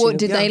replacements. test What tube.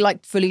 did they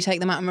like fully take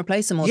them out and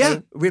replace them? Or Yeah,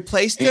 they...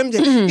 replaced them.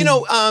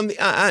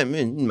 I'm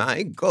in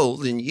my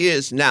golden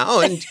years now.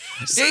 And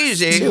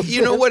Daisy,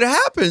 what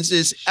happens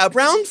is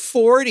around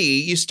 40,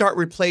 you start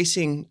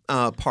replacing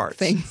parts.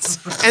 Things.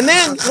 And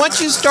then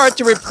once you start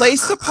to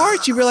replace the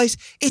parts, you realize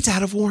it's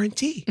out of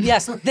warranty.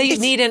 Yes, they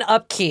need an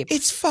upkeep.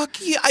 It's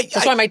fuck you.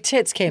 That's why my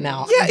tits came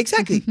out. Yeah,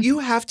 exactly. You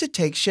have to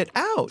take shit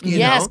out. You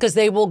Yes, know? because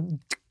they will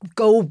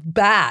go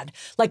bad.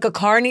 Like a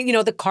car,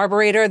 the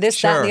carburetor,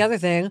 this, that, and the Sure. other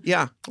thing.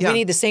 Yeah. We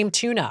need the same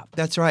tune-up.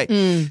 That's right.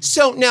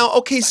 So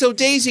now, so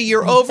Daisy,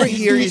 you're over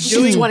here. You're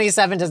doing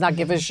 27 does not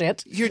give a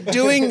shit. You're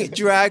doing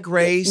Drag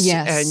Race,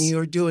 Yes. and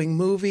you're doing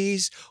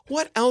movies.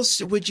 What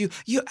else would you?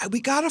 We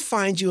got to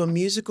find you a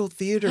musical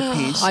theater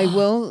piece. I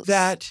will.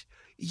 That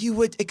you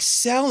would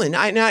excel in.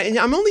 And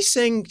I'm only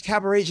saying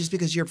cabaret just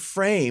because your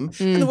frame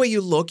and the way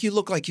you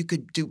look like you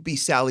could be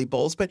Sally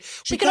Bowles. But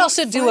She we could gotta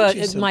also do find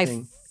you My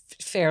something.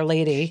 Fair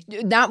Lady.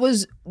 That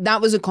was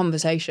a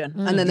conversation,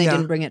 and then they Yeah.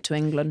 didn't bring it to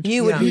England.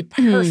 You would be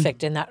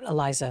perfect in that,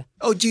 Eliza.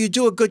 Oh, do you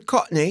do a good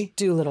Cockney?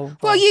 Do little.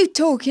 What are you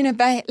talking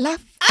about, love?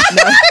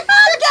 Get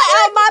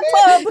out my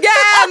pub. Get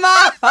out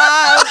my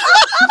pub.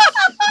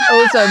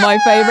 Also, my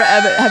favorite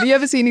ever. Have you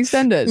ever seen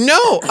EastEnders?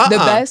 No. The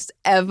best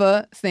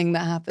ever thing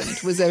that happened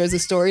was there was a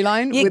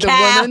storyline You with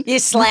cow, a woman. you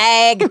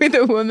slag. With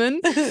a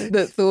woman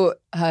that thought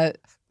her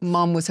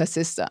mum was her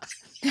sister.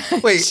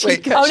 Wait.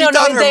 Oh, She no,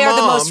 thought her they are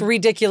the mom- most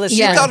ridiculous. She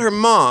Yeah. thought her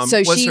mom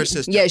So was she, her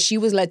sister. yeah, she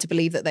was led to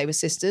believe that they were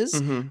sisters.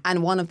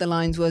 And one of the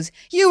lines was,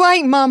 "You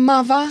ain't my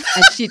mother."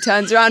 And she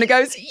turns around and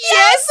goes,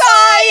 "Yes,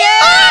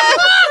 I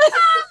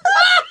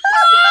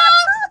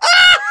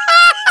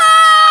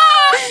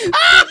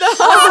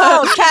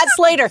Oh, Cat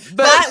Slater.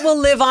 That will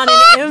live on in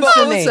am." But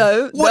infamy.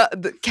 also,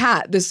 the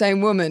cat, the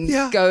same woman,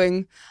 Yeah.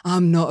 going,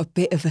 "I'm not a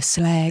bit of a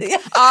slag.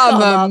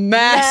 I'm a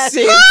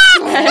massive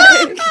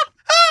slag."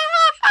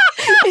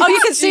 Oh, you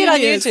can see it on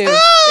Genius. YouTube.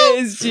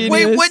 It is genius.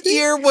 Wait, what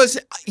year was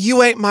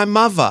You Ain't My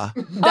Mother?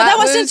 That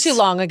wasn't too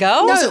long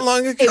ago. Was it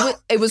long ago?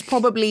 It was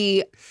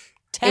probably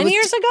 10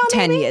 years ago,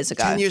 10 maybe? years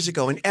ago. 10 years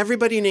ago, and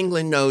everybody in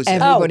England knows it.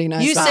 Everybody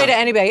knows You that. say to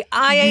anybody,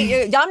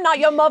 I'm not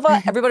your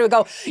mother. Everybody would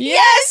go,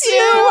 Yes, you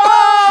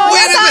are. Wait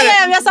yes, a I minute.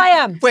 am. Yes, I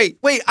am.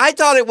 Wait, I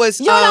thought it was.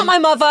 You're not my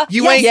mother.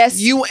 You Yes. ain't. Yes.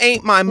 You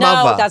ain't my No,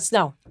 mother. that's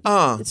no.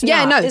 It's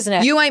Yeah, not, no, isn't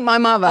it? you ain't my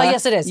mother. Oh,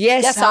 yes, it is.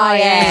 Yes, I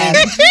am.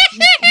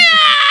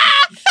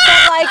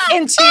 But like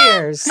in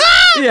tears.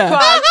 Yeah.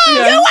 Cry,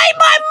 Yeah. You ain't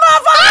my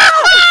mother.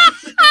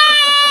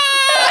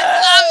 I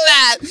love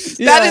that.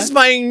 That is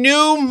my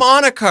new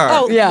moniker.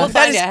 Oh, Yeah. we'll That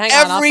find is it. Hang on,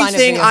 I'll find it for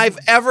everything you. I've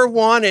ever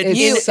wanted. It's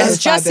You, so it's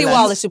Jesse fabulous.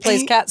 Wallace who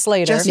plays Cat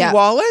Slater. Jesse Yeah.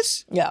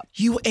 Wallace? Yeah.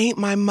 You ain't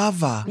my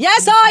mother.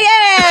 Yes,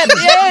 I am.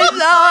 Yes,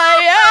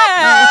 I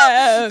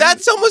am.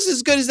 That's almost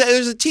as good as that.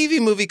 There's a TV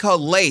movie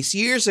called Lace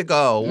years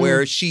ago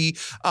where she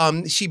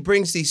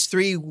brings these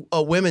 3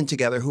 women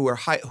together who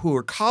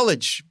are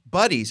college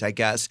buddies, I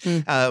guess.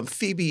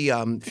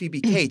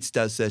 Phoebe Cates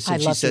does this, I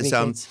and she love says,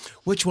 Phoebe Cates.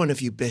 "Which one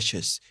of you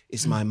bitches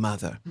is my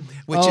mother?"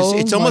 Which Oh,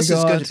 is it's my almost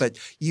as good, God. but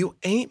you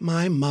ain't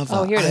my mother.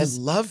 Oh, here it I is.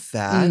 love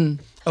that.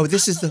 Oh,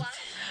 this is the.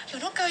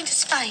 You're not going to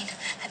Spain,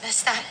 and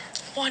that's that.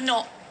 Why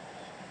not?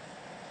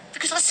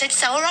 Because I said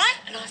so, all right?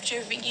 And I have to do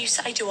everything you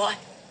say, do I?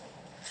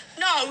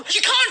 No,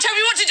 you can't tell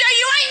me what to do.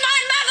 You ain't my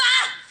mother.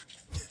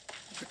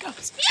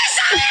 Yes,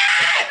 I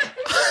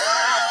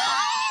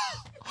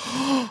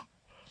am.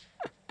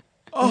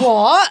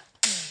 What?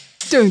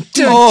 Oh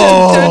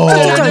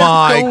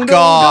my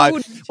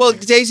God! Well,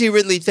 Daisy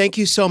Ridley, thank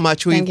you so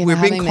much. Thank you We're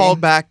for being having called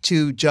me. back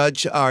to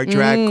judge our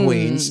drag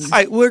queens. All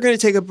right, we're going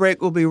to take a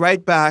break. We'll be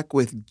right back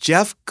with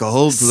Jeff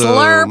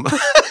Goldblum. Slurp.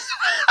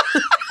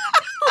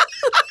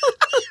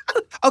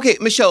 Okay,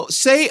 Michelle,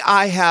 say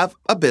I have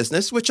a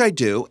business, which I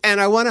do, and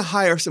I want to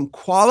hire some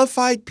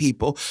qualified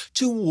people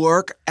to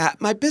work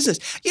at my business.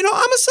 I'm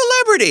a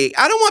celebrity.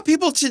 I don't want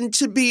people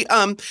to be,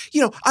 I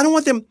don't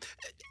want them.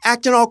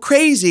 acting all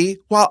crazy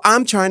while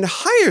I'm trying to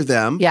hire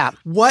them. Yeah.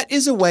 What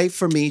is a way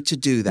for me to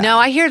do that? No,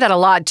 I hear that a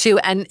lot too.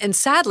 And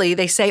sadly,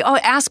 they say, oh,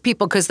 ask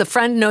people because the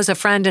friend knows a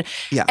friend. And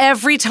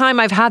every time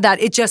I've had that,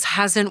 it just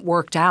hasn't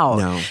worked out.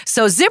 No.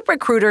 So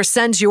ZipRecruiter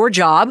sends your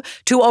job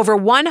to over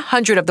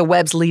 100 of the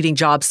web's leading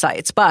job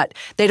sites. But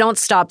they don't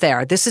stop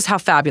there. This is how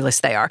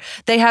fabulous they are.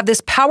 They have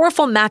this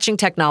powerful matching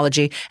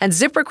technology, and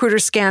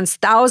ZipRecruiter scans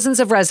thousands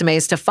of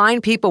resumes to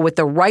find people with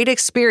the right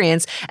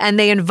experience, and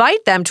they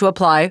invite them to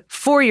apply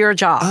for your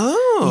job.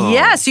 Oh.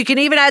 Yes, you can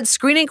even add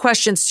screening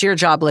questions to your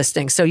job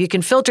listing so you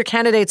can filter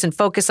candidates and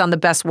focus on the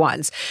best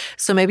ones.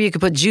 So maybe you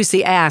could put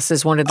juicy ass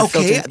as one of the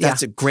filters. Okay,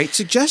 that's a great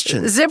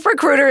suggestion.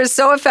 ZipRecruiter is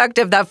so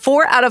effective that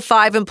 4 out of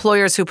 5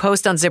 employers who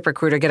post on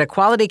ZipRecruiter get a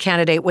quality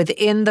candidate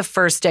within the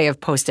first day of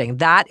posting.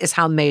 That is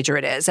how major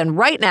it is. And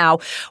right now,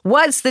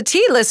 What's the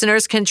Tea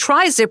listeners can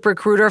try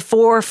ZipRecruiter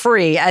for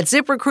free at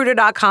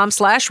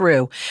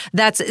ZipRecruiter.com/Rue.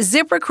 That's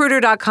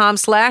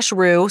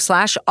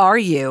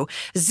ZipRecruiter.com/Rue/RU.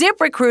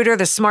 ZipRecruiter,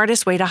 the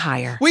smartest way to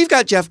hire. We've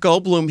got Jeff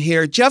Goldblum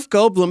here. Jeff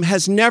Goldblum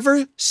has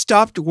never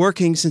stopped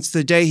working since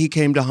the day he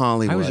came to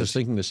Hollywood. I was just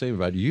thinking the same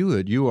about you,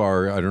 that you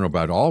are, I don't know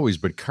about always,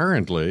 but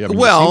currently, I mean,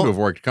 Well- you seem to have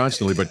worked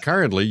constantly, but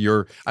currently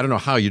you're, I don't know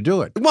how you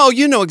do it. Well,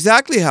 you know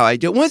exactly how I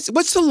do it.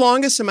 What's the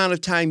longest amount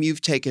of time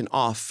you've taken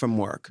off from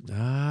work?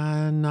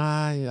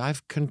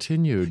 I've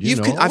continued.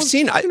 I've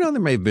seen. There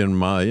may have been,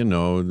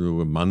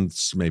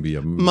 months, maybe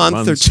a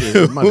month or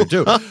two.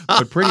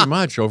 But pretty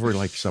much over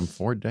like some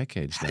 4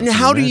 decades now. And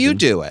how do you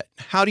do it?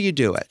 How do you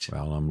do it?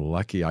 Well, I'm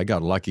lucky. I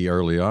got lucky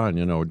early on.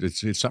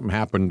 Something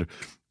happened.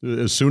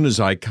 As soon as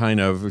I kind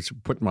of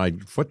put my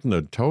foot in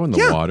the toe in the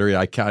water,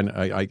 I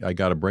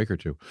got a break or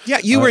two. Yeah,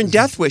 you were in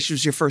Death Wish,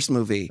 was your first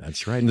movie.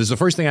 That's right. And this is the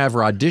first thing I ever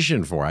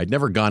auditioned for. I'd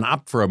never gone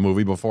up for a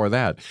movie before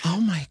that. Oh,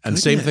 my goodness. And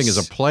same thing as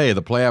a play.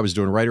 The play I was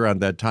doing right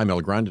around that time,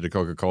 El Grande de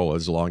Coca-Cola,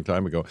 is a long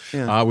time ago,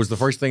 was the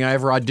first thing I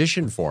ever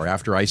auditioned for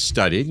after I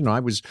studied. I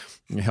was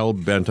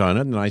hell-bent on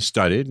it, and I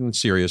studied, and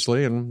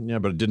seriously,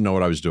 but I didn't know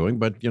what I was doing,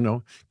 but,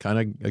 kind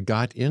of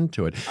got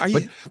into it.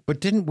 But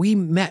didn't we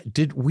met?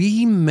 Did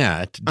we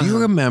met? Do you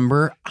remember?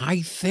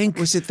 I think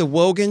was it the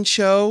Wogan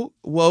show?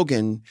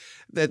 Wogan.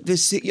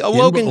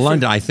 Wogan,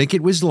 London. I think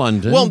it was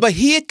London. Well, but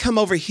he had come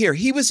over here.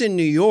 He was in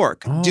New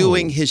York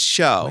doing his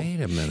show.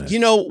 Wait a minute.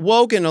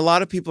 Wogan, a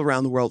lot of people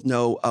around the world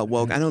know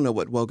Wogan. I don't know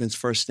what Wogan's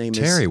first name is.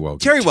 Terry Wogan.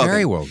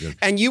 Terry Wogan.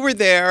 And you were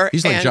there.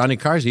 He's like Johnny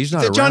Carson. He's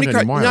not around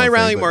anymore. Not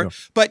around anymore.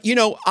 But,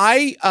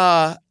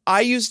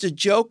 I used a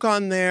joke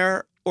on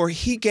there, or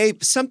he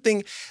gave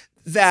something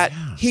that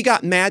he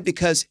got mad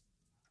because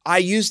I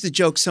used the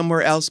joke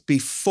somewhere else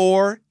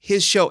before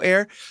his show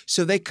aired,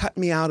 so they cut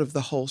me out of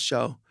the whole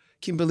show.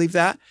 Can you believe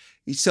that?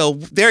 So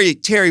there you,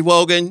 Terry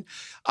Wogan.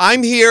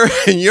 I'm here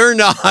and you're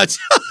not.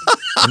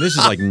 And this is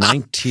like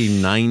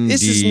 1990.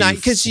 This is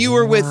because you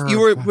were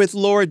with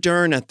Laura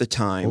Dern at the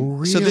time. Oh,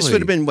 really? So this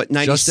would have been what,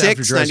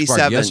 96,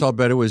 97? Yes, I'll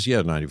bet it was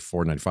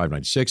 94, 95,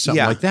 96,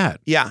 something like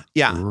that. Yeah.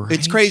 Right.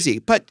 It's crazy.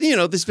 But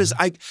this was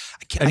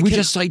we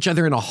just saw each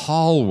other in a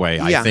hallway.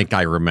 I think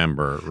I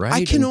remember. Right.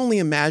 I can only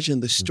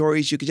imagine the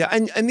stories you could tell,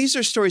 and these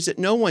are stories that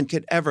no one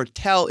could ever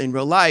tell in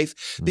real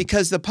life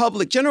because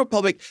the general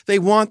public, they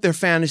want their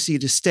fantasy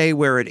to stay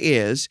where it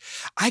is.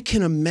 I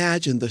can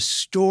imagine the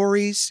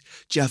stories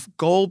Jeff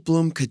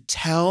Goldblum could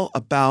tell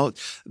about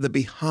the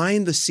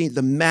behind the scenes,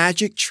 the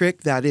magic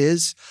trick that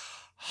is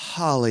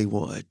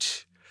Hollywood.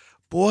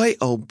 Boy,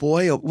 oh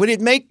boy, would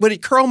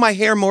it curl my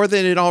hair more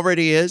than it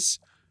already is?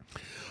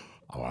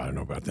 Oh, I don't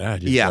know about that.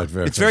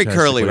 It's very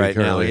curly right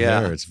now. Yeah,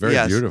 hair. It's very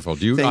beautiful.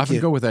 Do you often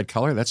go with that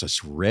color? That's a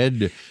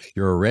red.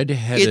 You're a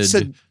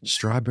red-headed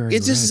strawberry.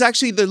 This is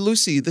actually the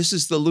Lucy. This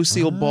is the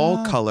Lucille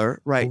Ball color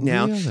right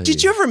now. Really?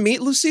 Did you ever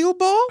meet Lucille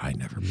Ball? I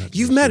never met.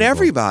 You've met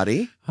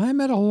everybody. I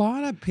met a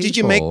lot of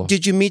people.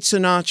 Did you meet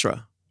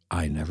Sinatra?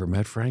 I never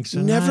met Frank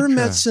Sinatra. Never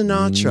met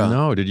Sinatra.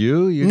 No, did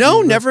you?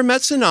 No, never met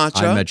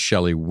Sinatra. I met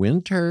Shelley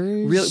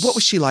Winters. Really? What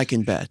was she like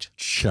in bed?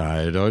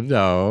 I don't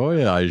know.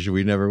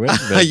 We never went to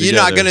bed You're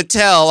not going to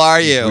tell,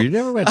 are you? We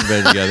never went to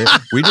bed together.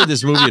 We did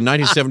this movie in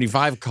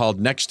 1975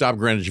 called Next Stop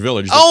Greenwich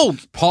Village.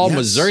 Paul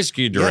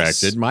Mazursky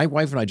directed. Yes. My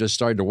wife and I just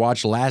started to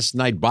watch last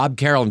night Bob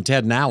Carroll and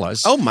Ted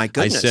Nallis. Oh, my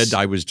goodness. I said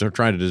I was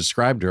trying to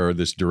describe to her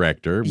this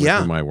director with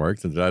whom I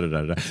worked.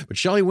 But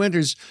Shelley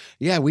Winters,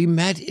 we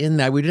met in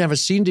that. We didn't have a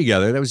scene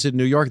together. That was in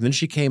New York. And then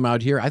she came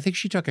out here. I think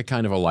she took a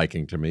kind of a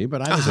liking to me,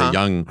 but I was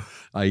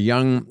a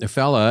young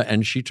fella,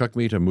 and she took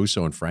me to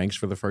Musso and Frank's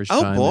for the first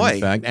time. Oh, boy.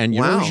 In fact. And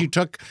you know who she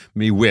took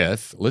me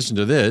with, listen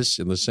to this,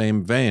 in the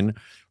same vein,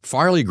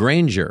 Farley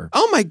Granger.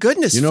 Oh, my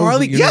goodness.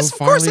 Farley. Yes, of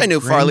course I knew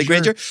Farley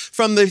Granger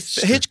from the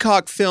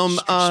Hitchcock film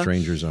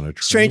Strangers on a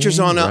Train. Strangers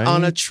on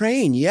a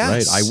Train,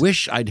 yes. Right. I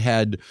wish I'd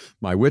had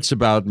my wits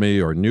about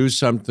me or knew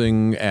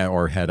something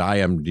or had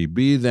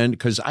IMDb then,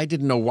 because I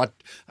didn't know what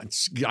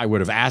I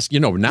would have asked.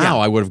 Now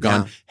I would have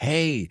gone,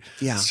 hey,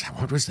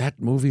 what was that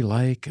movie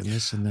like and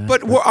this and that.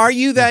 But are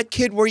you that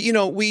kid where,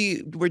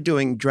 we're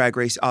doing Drag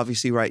Race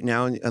obviously right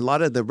now, and a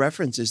lot of the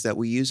references that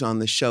we use on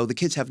the show, the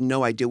kids have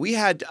no idea. We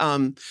had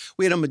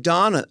a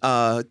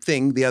Madonna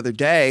thing the other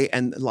day,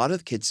 and a lot of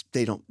the kids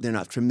they're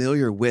not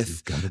familiar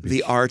with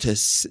the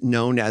artists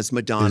known as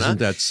Madonna. Isn't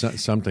that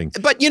something?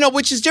 But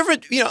which is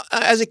different.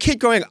 As a kid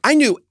growing up, I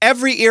knew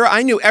every era.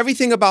 I knew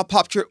everything about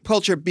pop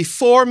culture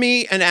before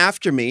me and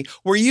after me.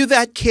 Were you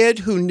that kid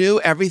who knew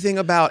everything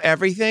about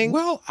everything?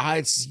 Well,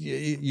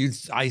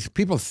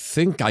 people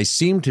think I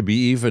seem to be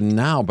even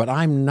now, but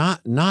I'm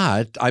not.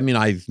 I mean,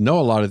 I know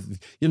a lot of.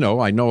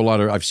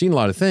 I've seen a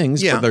lot of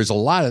things, but there's a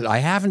lot I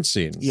haven't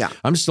seen. Yeah.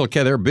 I'm still,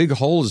 there are big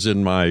holes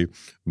in my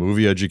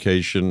movie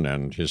education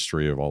and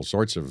history of all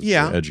sorts of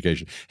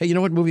education. Hey, you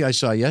know what movie I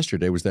saw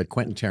yesterday was that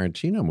Quentin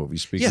Tarantino movie,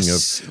 speaking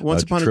of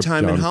Once Upon a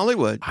Time in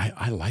Hollywood.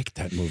 I liked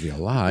that movie a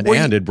lot.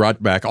 It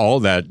brought back all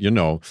that,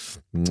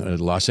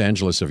 Los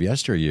Angeles of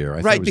yesteryear.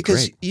 I thought it was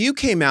because great. you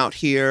came out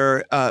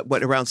here,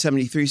 around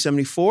 73,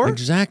 74?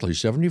 Exactly,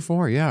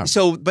 74, yeah.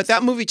 So, but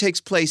that movie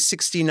takes place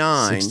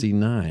 69.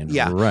 69,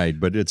 yeah. Right,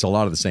 but it's a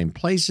lot of the same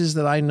places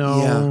that I know.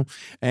 Yeah.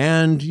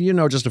 And,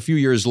 just a few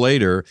years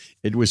later,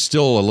 it was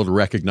still a little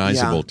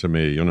recognizable to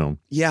me,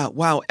 Yeah,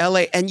 wow,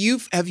 L.A. And you're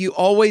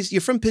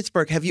from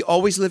Pittsburgh. Have you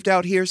always lived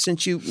out here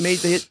since you made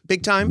the hit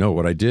big time? No,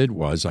 what I did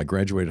was I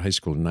graduated high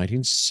school in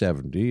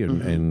 1970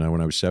 and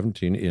when I was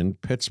 17 in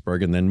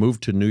Pittsburgh and then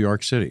moved to New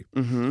York City.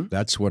 Mm-hmm.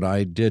 That's what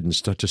I did and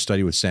to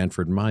study with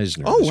Sanford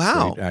Meisner. Oh,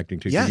 wow. Great acting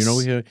teacher. Yes, You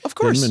know of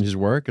course. him and his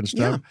work and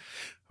stuff? Yeah.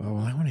 Oh,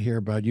 well, I want to hear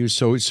about you.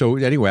 So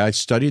anyway, I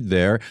studied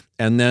there,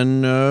 and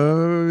then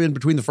in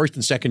between the first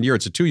and second year,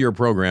 it's a 2-year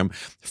program,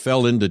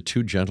 fell into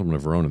Two Gentlemen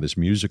of Verona, this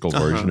musical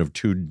version of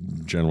Two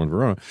Gentlemen of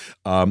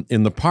Verona,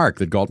 in the park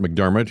that Galt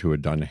McDermott, who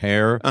had done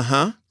Hair,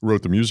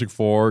 wrote the music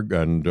for,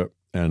 and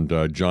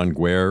John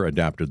Guare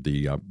adapted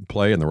the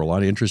play, and there were a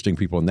lot of interesting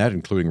people in that,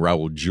 including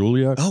Raul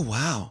Julia. Oh,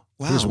 wow.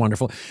 It was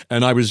wonderful.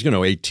 And I was,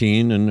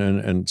 18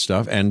 and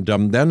stuff, and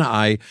then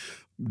I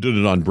did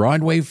it on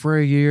Broadway for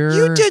a year.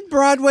 You did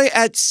Broadway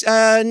at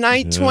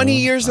 20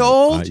 years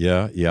old?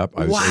 Yep.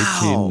 I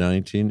was 18,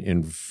 19.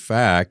 In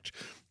fact,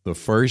 the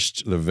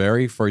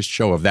very first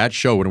show of that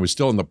show, when it was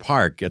still in the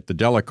park at the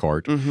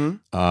Delacorte,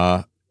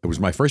 it was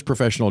my first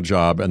professional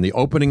job. And the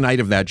opening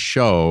night of that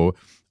show,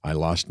 I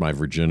lost my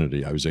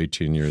virginity. I was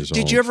 18 years old.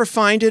 Did you ever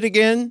find it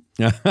again?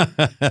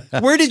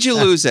 Where did you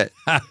lose it?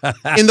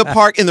 In the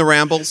park, in the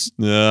Rambles?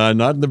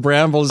 Not in the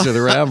Brambles or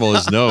the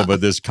Rambles, no. But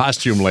this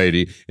costume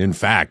lady, in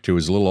fact, who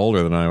was a little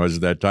older than I was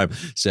at that time,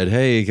 said,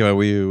 "Hey,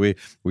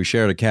 we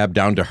shared a cab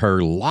down to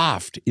her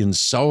loft in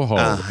Soho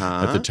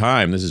at the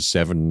time. This is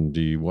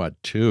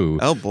 72.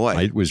 Oh boy,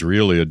 it was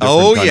really a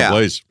different kind of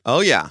place. Oh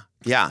yeah.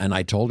 And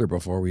I told her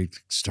before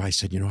I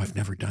said, I've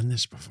never done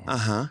this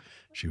before.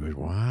 She went,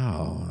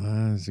 "Wow,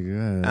 that's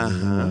good."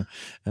 And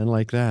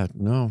like that,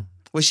 no.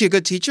 Was she a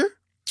good teacher?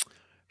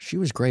 She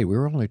was great. We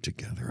were only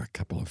together a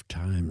couple of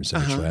times,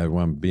 actually.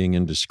 I'm being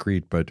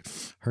indiscreet, but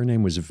her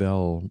name was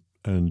Vel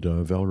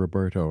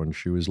Roberto, and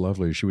she was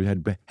lovely. She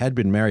had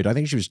been married. I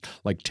think she was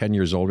like 10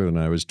 years older than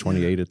I was,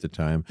 28 at the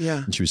time.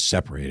 Yeah. And she was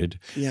separated.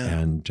 Yeah.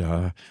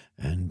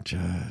 And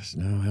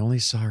no, I only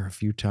saw her a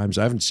few times.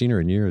 I haven't seen her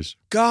in years.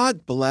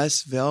 God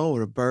bless Vel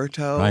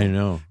Roberto. I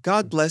know.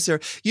 God bless her.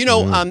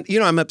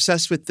 I'm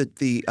obsessed with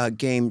the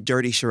game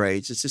Dirty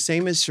Charades. It's the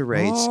same as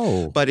charades,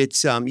 but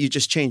it's you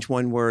just change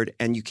one word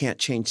and you can't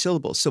change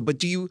syllables. So, but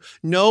do you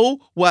know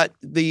what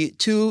the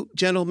Two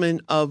Gentlemen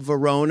of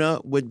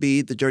Verona would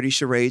be? The Dirty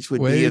Charades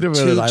would be of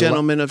Two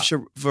Gentlemen of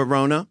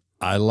Verona.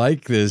 I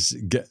like this.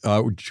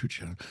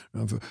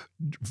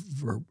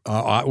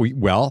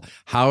 Well,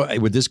 how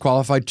would this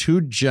qualify? Two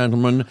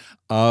Gentlemen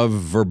of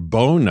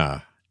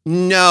Verbona.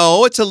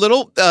 No, it's a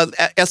little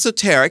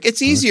esoteric.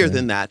 It's easier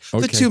than that.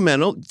 Okay.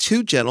 The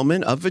two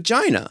gentlemen of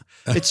vagina.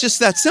 It's just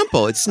that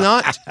simple. It's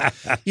not,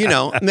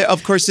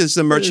 of course, there's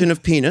the Merchant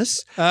of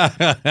Penis.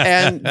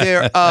 And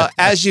there,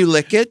 As You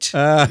Lick It.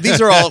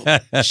 These are all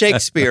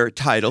Shakespeare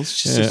titles,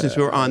 just since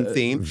we're on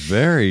theme.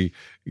 Very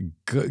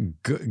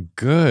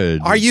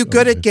good. Are you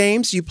good at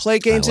games? You play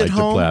games at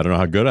home? I don't know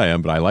how good I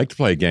am, but I like to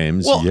play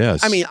games. Well,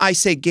 yes. I mean, I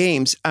say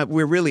games.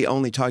 We're really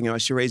only talking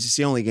about charades. It's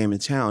the only game in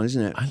town,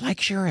 isn't it? I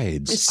like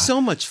charades. It's so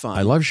much fun.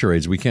 I love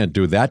charades. We can't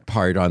do that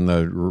part on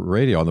the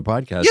radio, on the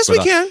podcast. Yes, we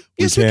can.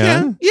 Yes, we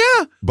can.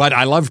 Yeah. But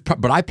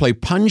I play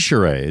pun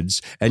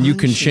charades, and you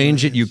can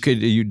change it.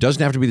 It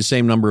doesn't have to be the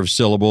same number of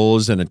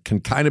syllables, and it can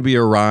kind of be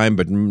a rhyme,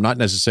 but not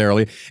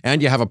necessarily.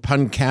 And you have a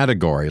pun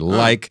category.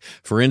 Like,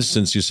 for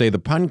instance, you say the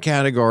pun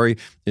category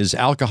is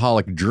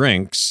alcoholic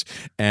drinks,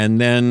 and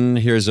then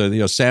here's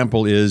a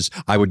sample is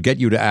I would get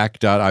you to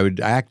act out. I would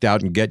act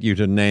out and get you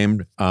to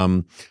name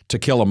To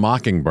Kill a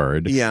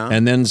Mockingbird. Yeah.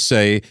 And then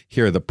say,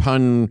 here, the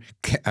pun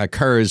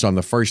occurs on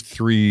the first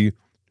three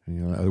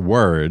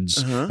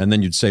words, and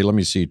then you'd say, let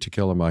me see, To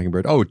Kill a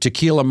Mockingbird. Oh,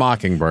 Tequila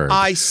Mockingbird.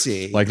 I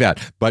see. Like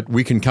that. But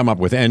we can come up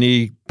with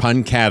any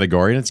pun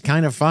category, and it's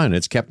kind of fun.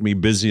 It's kept me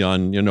busy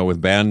on,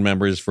 with band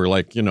members for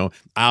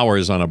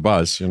hours on a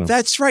bus.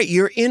 That's right.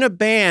 You're in a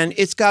band.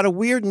 It's got a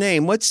weird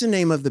name. What's the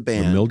name of the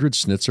band? The Mildred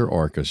Schnitzer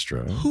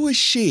Orchestra. Who is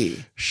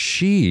she?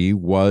 She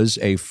was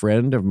a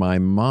friend of my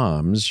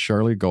mom's,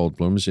 Charlie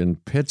Goldblum's, in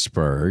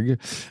Pittsburgh,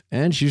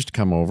 and she used to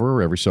come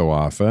over every so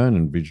often,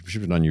 and she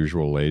was an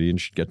unusual lady, and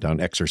she'd get down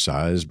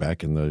exercise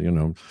back in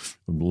the,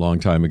 a long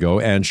time ago,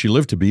 and she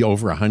lived to be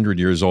over 100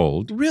 years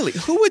old. Really?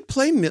 Who would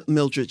play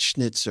Mildred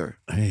Schnitzer?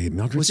 Hey,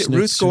 Mildred Was it Schnitzer?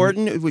 Ruth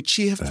Gordon? Would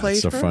she have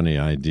played her? That's a funny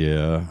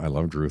idea. I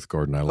loved Ruth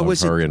Gordon. I loved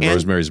was her in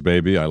Rosemary's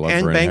Baby. I loved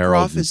Anne her in Harold.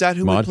 Bancroft? Is that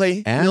who would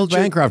play Anne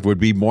Mildred? Bancroft would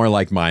be more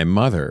like my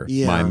mother.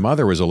 Yeah. My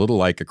mother was a little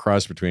like a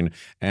cross between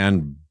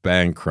Anne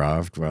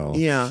Bancroft. Well,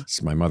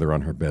 it's my mother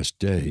on her best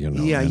day,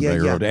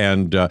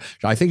 And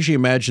I think she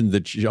imagined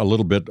that a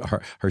little bit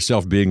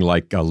herself being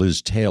like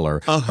Liz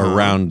Taylor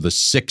around the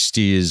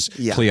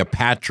 60s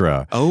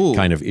Cleopatra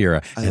kind of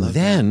era. And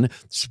then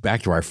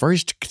back to our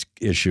first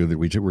issue that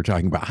we were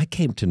talking about, I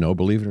came to know,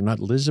 believe it or not,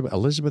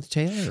 Elizabeth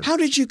Taylor. How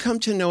did you come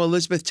to know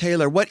Elizabeth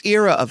Taylor? What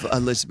era of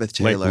Elizabeth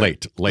Taylor?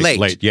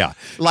 Late, yeah.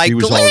 Like she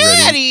was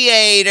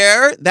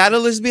Gladiator. That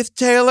Elizabeth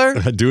Taylor?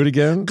 Do it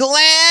again.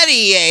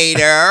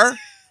 Gladiator.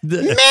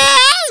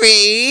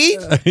 Married.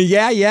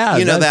 Yeah.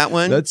 You know that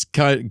one? That's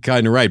kind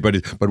of right.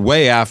 But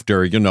way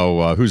after,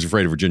 Who's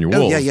Afraid of Virginia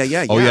Woolf?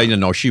 Yeah. Oh, yeah.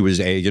 No, she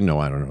was I don't know,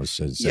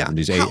 70s,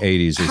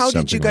 80s or something. How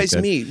did you guys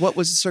like meet? What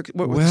was the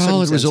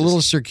Well, it was a little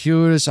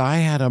circuitous. I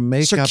had a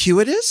makeup.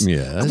 Circuitous?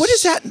 Yes. What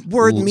does that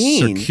word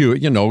mean?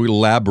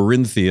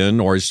 Labyrinthian,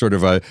 or sort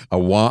of a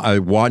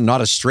not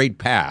a straight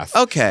path.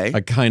 Okay.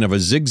 A kind of a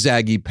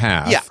zigzaggy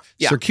path.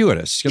 Yeah.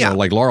 Circuitous,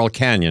 like Laurel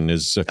Canyon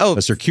is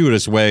a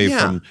circuitous way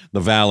from the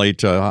valley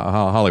to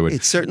Hollywood.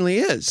 It certainly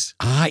is.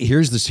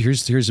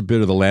 Here's a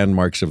bit of the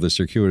landmarks of the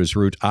circuitous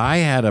route. I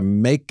had a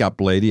makeup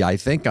lady, I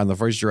think, on the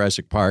first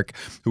Jurassic Park,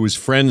 who was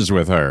friends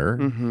with her.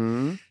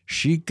 Mm-hmm.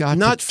 She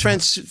got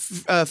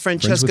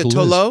Francesca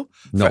Tolo.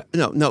 No,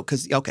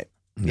 because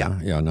Yeah.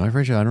 No, I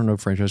don't know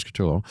Francesca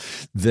Tullo.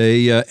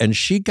 And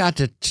she got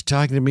to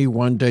talking to me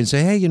one day and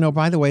say, hey,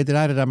 by the way,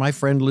 my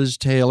friend Liz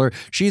Taylor,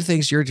 she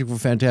thinks you're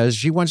fantastic.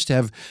 She wants to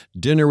have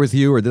dinner with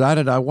you, or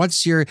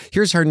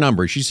here's her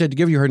number. She said to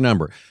give you her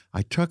number.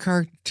 I took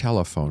her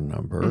telephone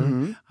number.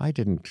 Mm-hmm. I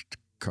didn't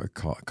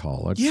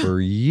call it for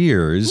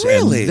years.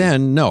 Really? And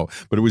then, no,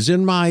 but it was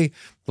in my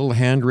little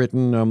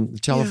handwritten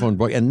telephone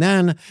book. And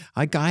then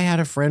I had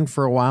a friend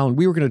for a while, and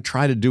we were going to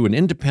try to do an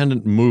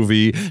independent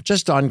movie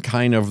just on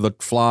kind of the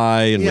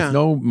fly and with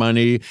no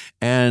money,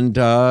 and,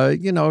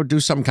 do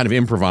some kind of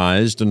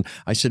improvised. And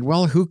I said,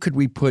 well, who could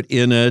we put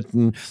in it?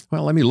 And,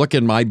 well, let me look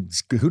in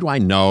who do I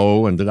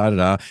know? And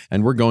da-da-da-da.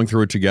 And we're going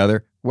through it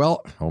together.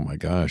 Well, oh my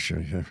gosh.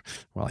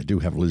 Well, I do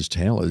have Liz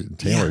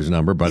Taylor's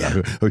number, but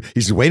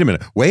he said, wait a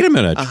minute.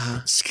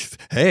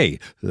 Hey,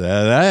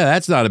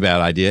 that's not a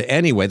bad idea.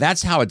 Anyway,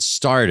 that's how it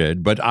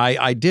started, but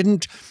I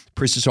didn't.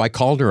 So I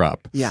called her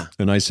up. Yeah.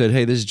 And I said,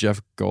 hey, this is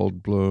Jeff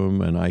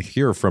Goldblum, and I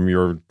hear from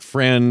your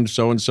friend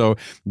so-and-so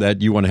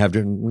that you want to have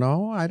dinner.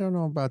 No, I don't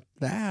know about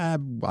that.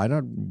 I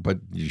don't, but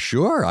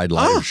sure,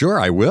 sure,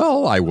 I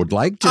will. I would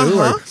like to.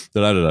 Or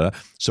da-da-da-da.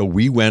 So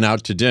we went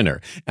out to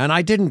dinner, and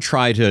I didn't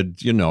try to,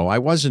 I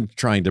wasn't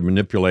trying to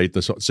manipulate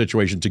the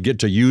situation to get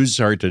to use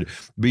her to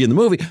be in the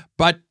movie,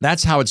 but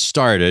that's how it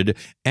started.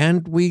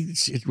 And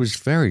it was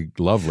very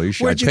lovely.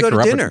 Where'd you go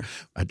to dinner?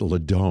 At Le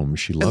Dome.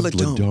 She loved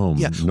Le Dome.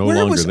 Yeah. No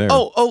longer there.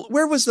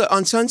 Where was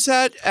on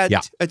Sunset?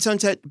 At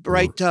Sunset,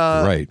 right?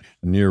 Right.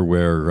 Near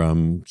where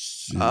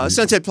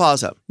Sunset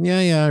Plaza.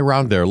 Yeah,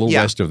 around there, a little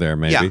west of there,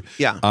 maybe.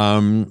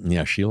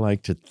 Yeah. She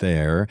liked it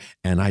there,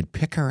 and I'd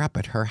pick her up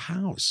at her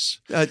house.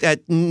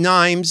 At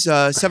Nimes,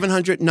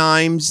 700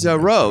 Nimes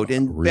Road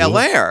in Bel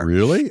Air.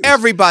 Really?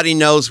 Everybody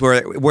knows where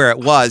it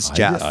was,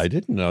 Jeff. I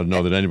didn't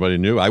know that anybody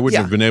knew. I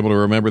wouldn't have been able to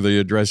remember the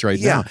address right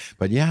now.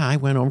 But I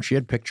went home. She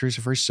had pictures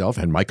of herself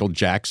and Michael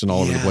Jackson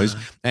all over the place,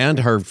 and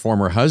her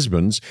former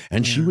husbands,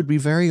 and she would be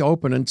very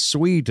open and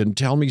sweet and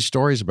tell me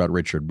stories about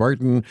Richard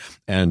Burton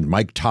and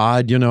Mike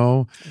Todd,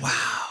 Wow.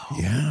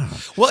 Yeah.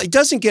 Well, it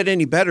doesn't get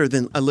any better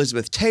than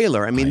Elizabeth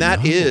Taylor. I mean,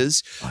 that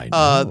is,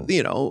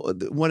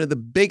 one of the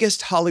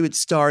biggest Hollywood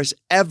stars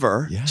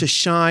ever to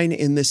shine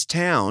in this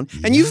town.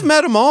 And you've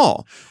met them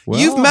all. Well,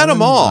 you've met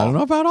them all. I don't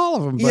know about all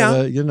of them,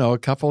 but, a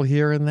couple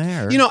here and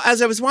there.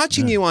 As I was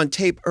watching you on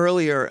tape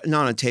earlier,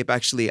 not on tape,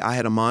 actually, I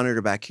had a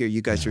monitor back here.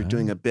 You guys were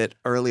doing a bit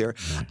earlier.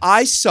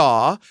 I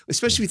saw,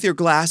 especially with your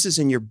glasses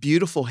and your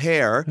beautiful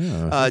hair,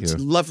 it's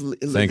lovely.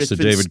 Thanks to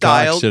David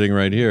Cox sitting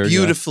right here.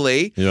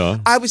 Beautifully. Yeah.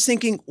 I was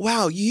thinking,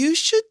 wow, you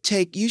should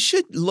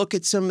look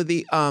at some of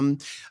the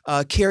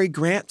Cary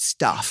Grant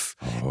stuff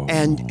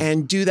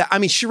and do that. I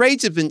mean,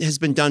 charades has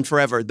been done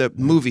forever. The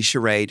movie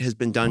Charade has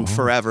been done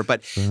forever,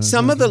 but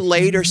some of the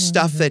later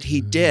stuff that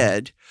he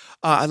did,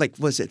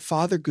 was it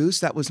Father Goose?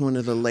 That was one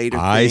of the later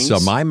things. So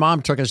my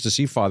mom took us to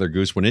see Father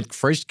Goose when it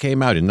first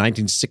came out in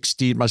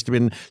 1960. It must have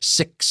been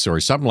 6 or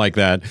something like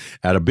that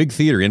at a big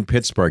theater in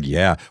Pittsburgh.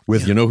 Yeah.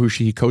 With, who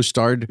she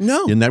co-starred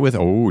in that with?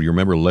 Oh, you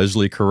remember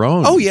Leslie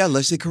Caron? Oh, yeah,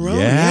 Leslie Caron.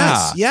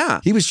 Yeah.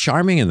 Yeah. He was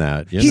charming in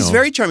that. He's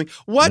very charming.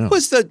 What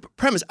was the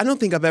premise? I don't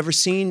think I've ever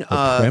seen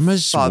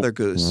Father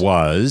Goose.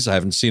 I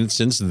haven't seen it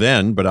since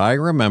then, but I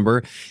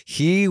remember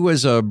he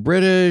was a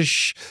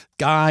British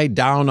guy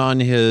down on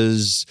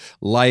his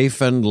life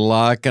and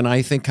luck, and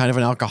I think kind of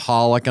an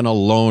alcoholic and a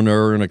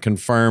loner and a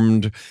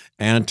confirmed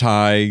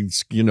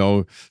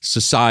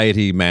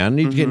anti-society man.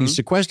 He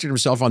sequestered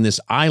himself on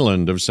this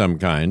island of some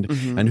kind,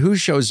 and who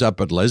shows up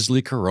but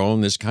Leslie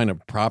Caron, this kind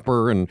of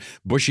proper and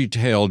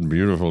bushy-tailed,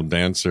 beautiful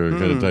dancer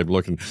kind of type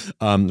looking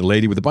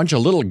lady with a bunch of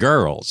little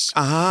girls.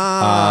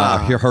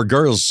 Her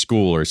girls'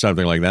 school or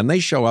something like that, and they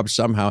show up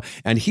somehow,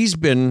 and he's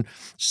been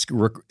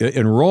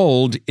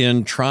enrolled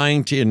in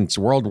it's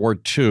World War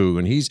II,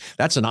 and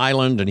that's an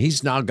island, and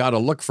he's now got to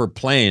look for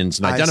planes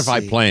and identify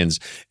planes.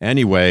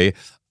 Anyway,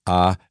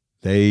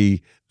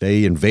 they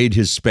invade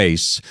his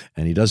space,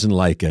 and he doesn't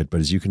like it. But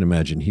as you can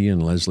imagine, he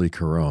and Leslie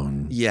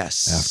Caron,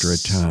 after a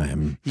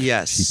time, he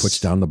puts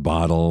down the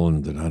bottle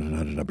and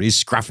but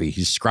he's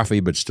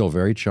scruffy, but still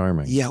very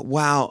charming. Yeah,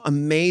 wow,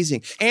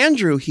 amazing.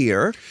 Andrew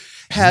here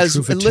has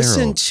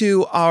listened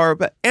to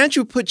but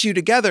Andrew put you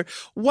together.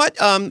 What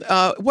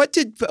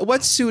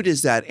suit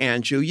is that,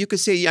 Andrew? You could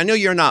say, I know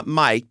you're not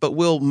Mike, but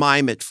we'll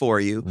mime it for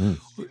you.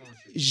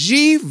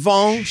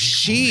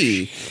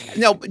 Givenchy.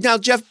 Now,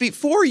 Jeff,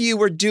 before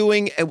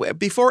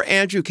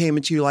Andrew came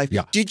into your life,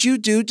 did you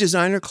do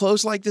designer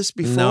clothes like this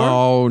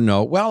before?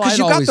 No. Well, because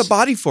you got the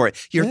body for it.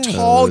 You're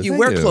tall. You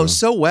wear clothes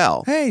so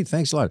well. Hey,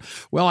 thanks a lot.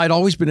 Well, I'd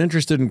always been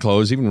interested in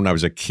clothes, even when I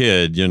was a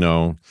kid.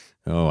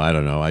 I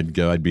don't know.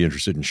 I'd be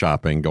interested in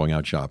shopping, going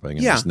out shopping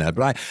and this and that.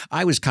 But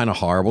I was kind of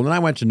horrible. And I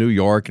went to New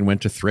York and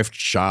went to thrift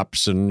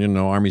shops and,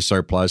 Army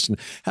surplus and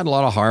had a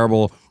lot of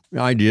horrible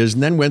ideas,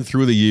 and then went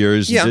through the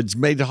years. It's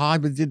made a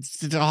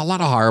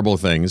lot of horrible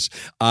things.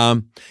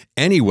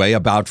 Anyway,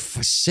 about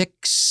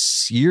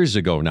 6 years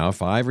ago now,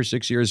 5 or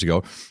 6 years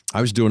ago, I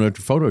was doing a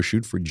photo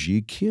shoot for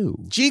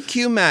GQ.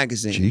 GQ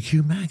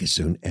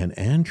magazine. And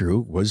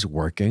Andrew was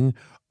working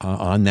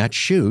on that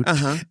shoot,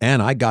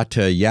 and I got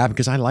to yap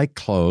because I like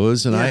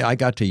clothes, and I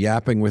got to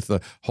yapping with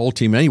the whole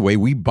team. Anyway,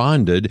 we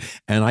bonded,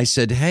 and I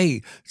said,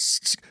 "Hey,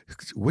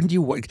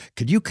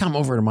 could you come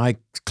over to my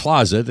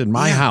closet in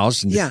my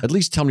house and at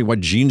least tell me what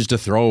jeans to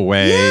throw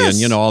away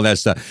and all that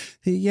stuff?"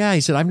 Yeah,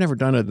 he said, "I've never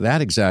done it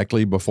that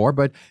exactly before,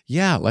 but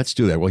yeah, let's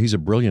do that." Well, he's a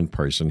brilliant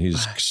person.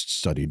 He's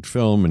studied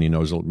film, and he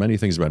knows many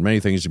things about many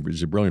things.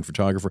 He's a brilliant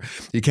photographer.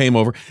 He came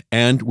over,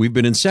 and we've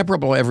been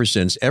inseparable ever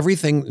since.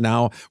 Everything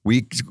now,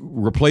 we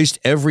replaced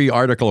every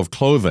article of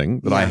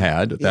clothing that I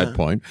had at that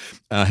point,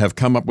 have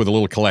come up with a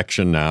little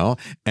collection now,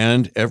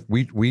 and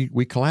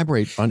we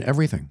collaborate on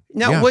everything.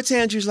 Now, what's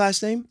Andrew's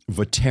last name?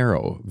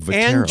 Votero.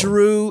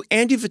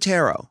 Andy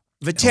Votero.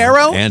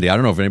 Votero? Andy. I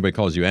don't know if anybody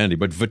calls you Andy,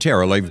 but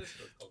Votero, like...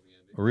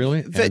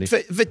 Really?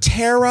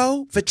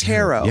 Votero.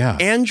 Yeah.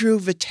 Andrew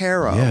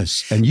Votero.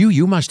 Yes. And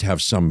you must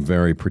have some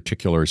very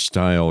particular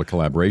style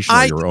collaboration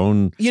or your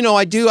own.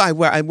 I do. I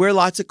wear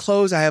lots of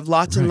clothes. I have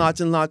lots and lots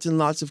and lots and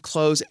lots of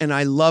clothes, and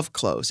I love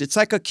clothes. It's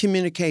like a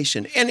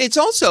communication. And it's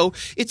a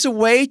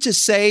way to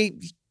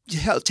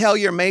tell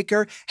your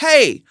maker,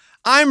 "Hey,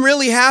 I'm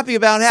really happy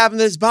about having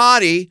this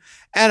body,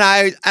 and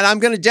I'm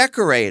going to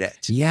decorate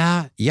it."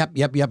 Yeah.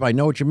 Yep. I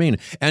know what you mean.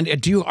 And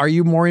are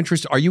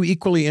you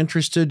equally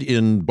interested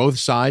in both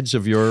sides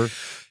of your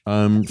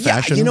fashion?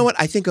 Yeah, you know what?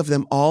 I think of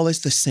them all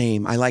as the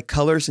same. I like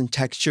colors and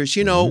textures.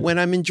 When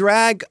I'm in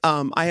drag,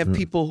 I have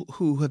people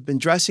who have been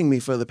dressing me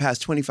for the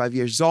past 25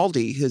 years.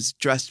 Zaldi has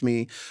dressed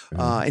me,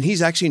 and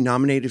he's actually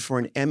nominated for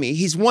an Emmy.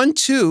 He's won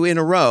 2 in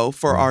a row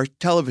for our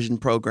television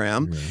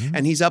program,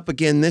 and he's up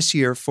again this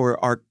year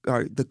for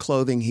the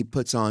clothing he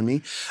puts on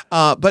me.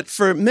 But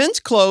for men's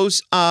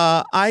clothes,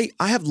 I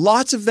have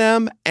lots of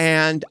them,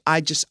 and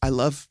I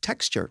love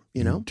texture.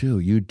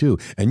 You do,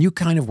 and you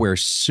kind of wear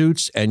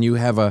suits, and you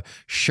have a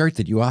shirt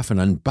that you often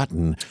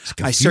unbutton.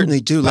 I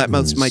certainly do. Let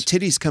my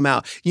titties come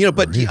out.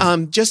 But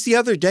really? Just the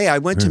other day I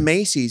went to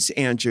Macy's,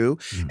 Andrew,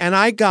 and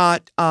I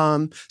got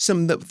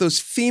some of those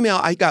female.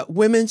 I got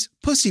women's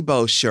pussy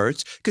bow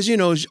shirts because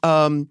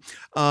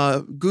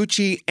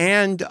Gucci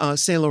and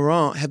Saint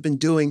Laurent have been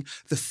doing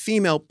the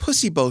female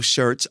pussy bow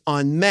shirts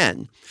on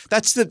men.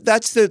 That's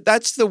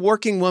the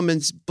working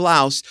woman's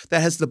blouse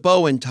that has the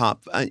bow in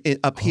top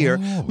up here.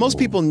 Most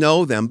people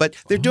know them, but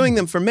they're doing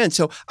them for men.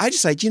 So I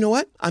decided, you know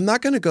what? I'm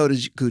not going to go to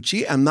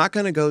Gucci. I'm not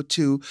going to go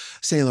to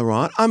Saint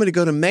Laurent. I'm going to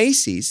go to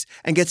Macy's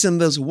and get some of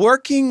those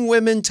working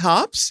women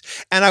tops.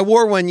 And I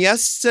wore one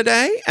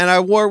yesterday, and I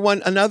wore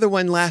another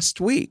one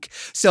last week.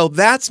 So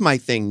that's my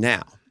thing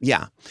now.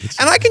 Yeah.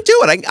 And I can do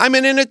it. I'm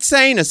an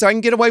entertainer, so I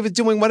can get away with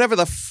doing whatever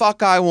the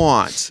fuck I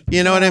want.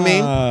 You know what I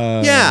mean?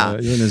 Yeah.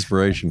 You're an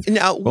inspiration.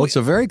 Now, it's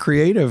a very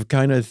creative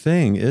kind of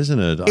thing, isn't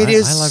it? It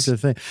is. I love to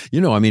think.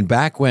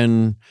 Back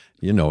when...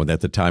 at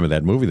the time of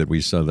that movie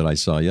that I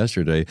saw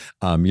yesterday,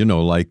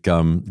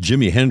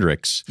 Jimi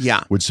Hendrix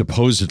would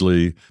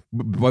supposedly,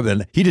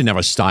 he didn't have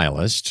a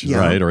stylist,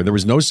 right? Or there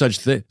was no such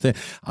thing.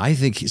 I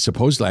think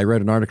supposedly I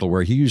read an article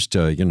where he used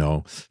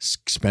to,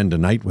 spend a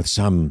night with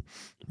some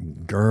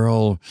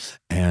girl,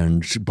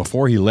 and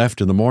before he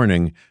left in the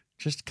morning,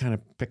 just kind of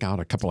pick out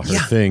a couple of her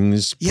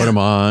things, put them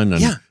on,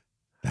 and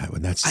I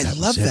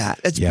love that.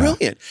 It's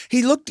brilliant.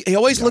 He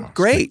always looked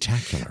great.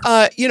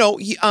 Spectacular.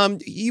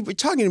 You were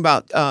talking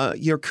about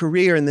your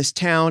career in this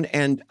town,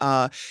 and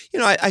I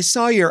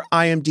saw your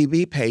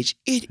IMDb page.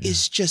 It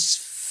is just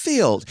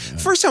filled.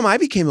 First time I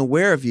became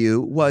aware of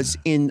you was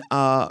in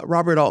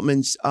Robert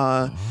Altman's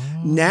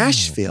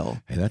Nashville.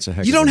 Hey, that's a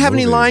heck You of don't a have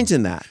any movie. lines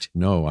in that.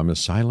 No, I'm a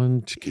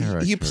silent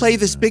character. You play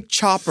this big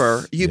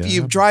chopper.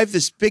 You drive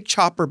this big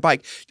chopper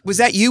bike. Was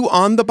that you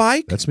on the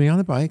bike? That's me on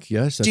the bike.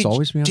 Yes, that's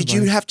always me on the bike. Did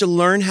you have to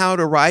learn how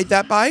to ride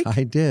that bike?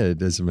 I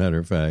did, as a matter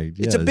of fact.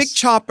 Yes. It's a big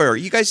chopper.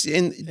 You guys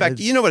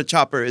you know what a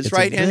chopper is,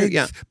 right, Andrew?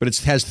 Yeah. But it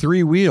has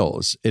 3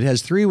 wheels. It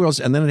has 3 wheels,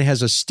 and then it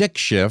has a stick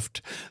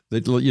shift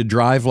that you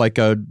drive like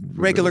a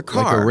regular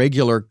car. Like a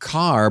regular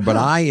car. But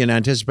I, in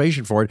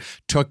anticipation for it,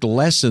 took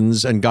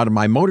lessons and got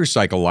my motorcycle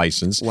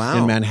license in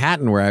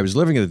Manhattan, where I was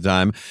living at the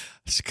time.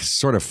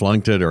 Sort of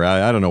flunked it, or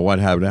I don't know what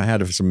happened. I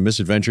had some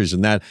misadventures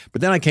in that.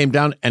 But then I came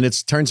down, and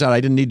it turns out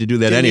I didn't need to do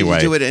that anyway.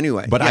 Do it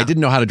anyway. But I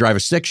didn't know how to drive a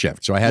stick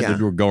shift, so I had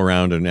to go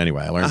around. And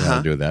anyway, I learned how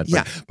to do that.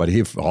 But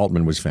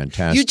Altman was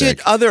fantastic. You did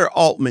other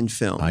Altman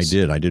films. I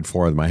did. I did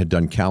 4 of them. I had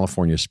done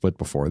California Split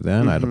before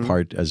then. I had a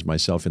part as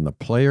myself in The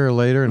Player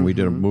later, and we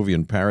did a movie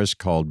in Paris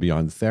called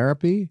Beyond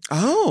Therapy.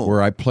 Oh.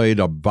 Where I played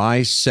a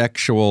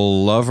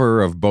bisexual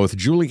lover of both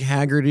Julie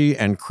Haggerty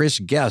and Chris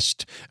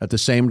Guest at the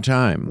same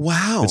time.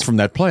 Wow. It's from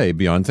that play,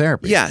 Beyond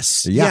Therapy.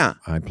 Yes. Yeah.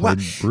 I played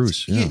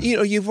Bruce.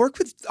 Yeah. You've worked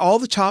with all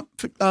the top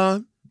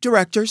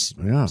directors.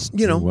 Yeah.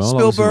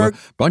 Spielberg.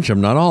 A bunch of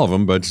them, not all of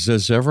them, but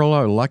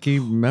several lucky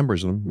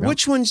members of them. Yeah.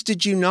 Which ones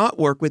did you not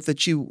work with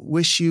that you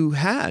wish you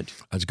had?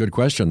 That's a good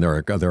question. There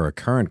are a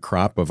current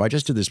crop of. I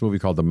just did this movie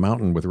called The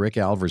Mountain with Rick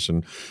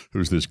Alverson,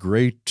 who's this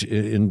great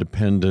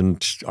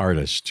independent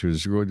artist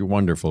who's really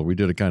wonderful. We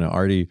did a kind of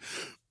arty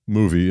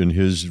movie in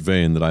his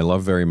vein that I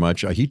love very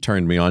much. He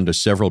turned me on to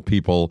several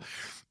people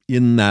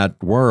in that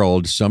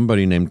world.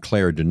 Somebody named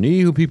Claire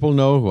Denis, who people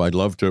know,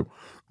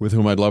 with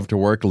whom I'd love to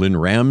work. Lynn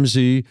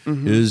Ramsey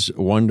is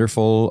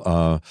wonderful.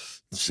 A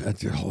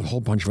whole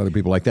bunch of other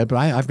people like that. But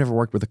I've never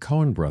worked with the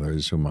Coen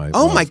brothers, whom I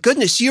love. My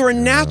goodness, you're a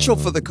natural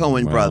for the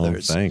Coen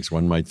brothers. Thanks.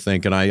 One might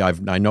think, and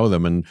I know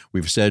them, and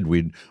we've said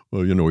we've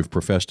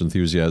professed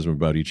enthusiasm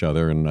about each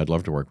other, and I'd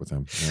love to work with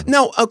them. Yeah.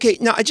 Now, I'm going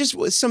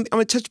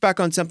to touch back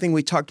on something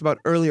we talked about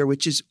earlier,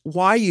 which is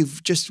why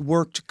you've just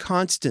worked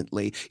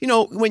constantly.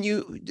 When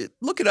you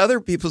look at other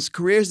people's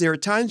careers, there are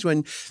times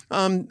when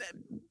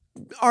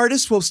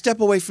artists will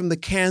step away from the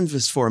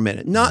canvas for a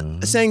minute.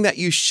 Not saying that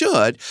you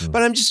should,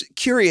 but I'm just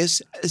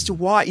curious as to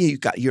why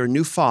you're a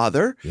new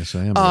father. Yes,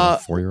 I am. A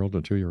 4-year-old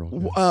and a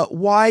 2-year-old.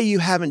 Why you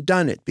haven't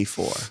done it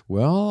before?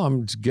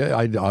 Well,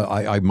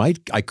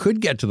 I could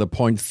get to the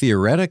point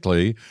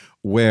theoretically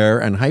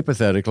and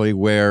hypothetically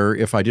where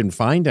if I didn't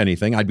find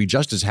anything, I'd be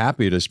just as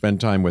happy to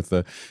spend time with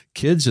the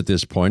kids at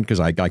this point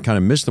because I kind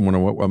of miss them when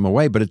I'm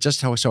away. But it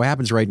just so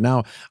happens right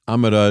now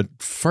I'm at a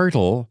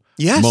fertile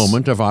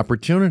moment of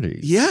opportunity.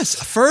 Yes,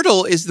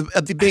 fertile is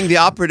being the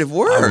operative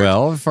word.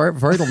 Well,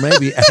 fertile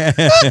maybe.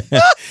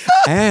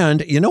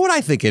 And you know what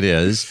I think it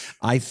is?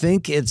 I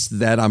think it's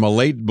that I'm a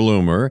late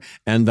bloomer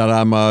and that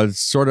I'm a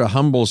sort of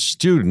humble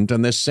student.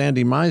 And this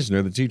Sandy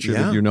Meisner, the teacher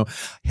that you know,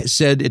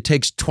 said it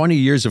takes 20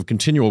 years of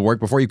continual work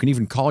before you can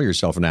even call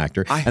yourself an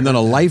actor, and then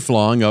a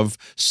lifelong of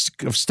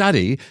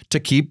study to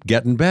keep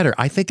getting better.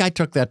 I think I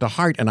took that to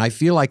heart, and I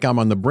feel like I'm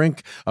on the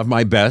brink of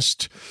my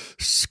best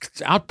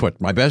output,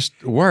 my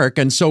best work.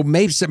 And so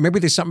maybe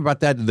there's something about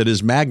that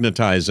is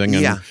magnetizing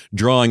and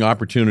drawing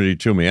opportunity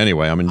to me.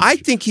 Anyway, I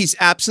think he's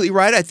absolutely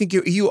right. I think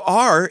you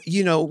are.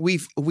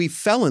 We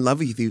fell in love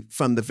with you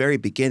from the very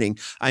beginning.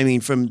 I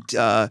mean, from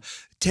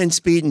 10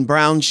 Speed and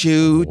Brown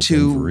Shoe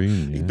to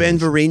Ben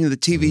Vereen, the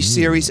TV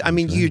series. I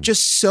mean, you're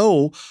just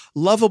so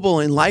lovable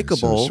and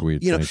likable. So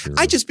sweet.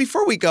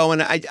 Before we go,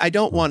 and I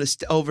don't want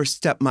to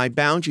overstep my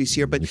boundaries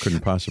here, but you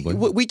couldn't possibly.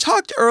 We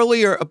talked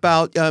earlier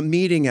about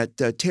meeting at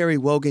Terry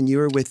Wogan. You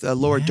were with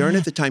Laura Dern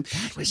at the time.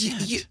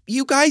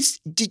 You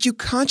guys, did you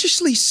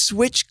consciously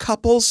switch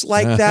couples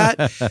like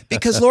that?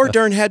 Because Laura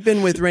Dern had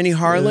been with Rennie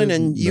Harlan,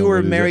 and you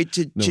were married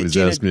to Nobody's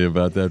Gina. asked me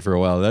about that for a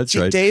while. That's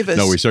right. Davis.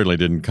 No, we certainly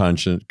didn't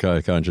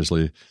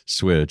consciously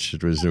switch.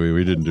 It was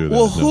we didn't do that.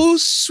 Well, who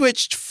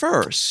switched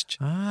first?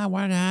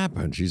 What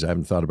happened? Jeez, I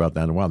haven't thought about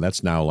that in a while.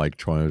 That's now like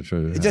 20.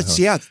 That's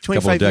 25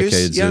 couple of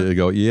decades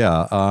ago.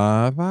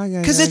 Yeah,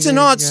 because it's an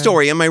odd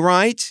story. Am I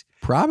right?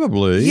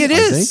 Probably. It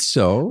is. I think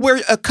so.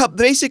 Where a couple,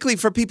 basically,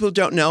 for people who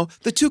don't know,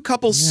 the two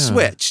couples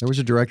switched. There was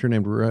a director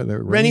named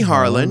Rennie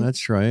Harlan.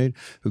 That's right.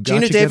 Who got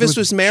Gina Davis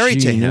was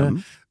married to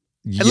him.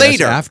 Yes,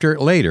 later.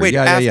 Later. Wait,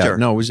 yeah. after.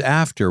 No, it was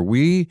after.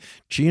 Gina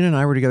and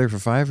I were together for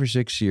 5 or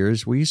 6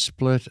 years. We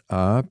split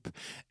up,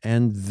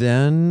 and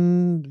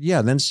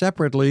then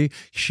separately,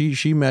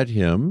 she met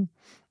him.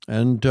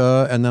 And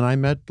then I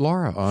met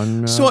Laura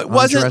on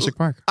Jurassic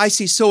Park. I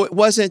see. So it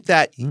wasn't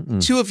that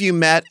two of you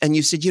met and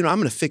you said, I'm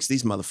going to fix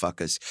these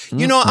motherfuckers.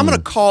 I'm going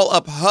to call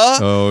up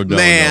her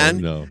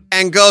man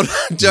and go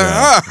to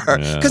her.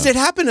 Because it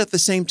happened at the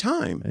same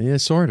time. Yeah,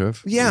 sort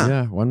of.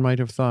 Yeah. One might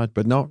have thought.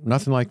 But no,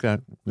 nothing like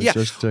that. It's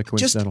just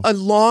coincidental. Just a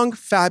long,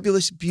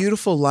 fabulous,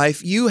 beautiful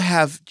life.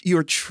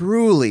 You're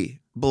truly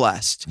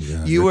blessed.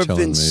 Yeah, you have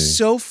been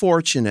so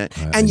fortunate,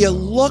 and you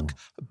look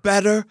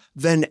better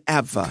than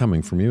ever.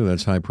 Coming from you,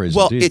 that's high praise.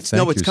 Well, indeed.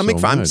 it's coming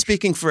from. I'm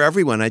speaking for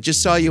everyone. I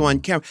just saw you on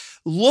camera.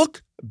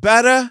 Look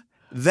better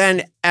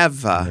than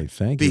ever. Hey,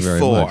 thank you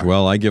very much.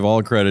 Well, I give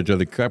all credit to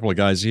the couple of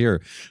guys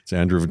here. It's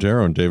Andrew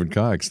Vitero and David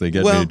Cox. They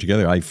get me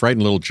together. I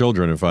frighten little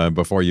children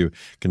before you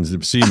can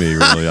see me.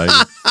 Really,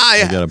 I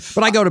get them.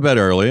 But I go to bed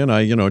early and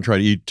I try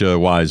to eat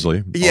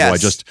wisely. Yes. Although I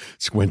just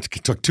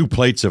took 2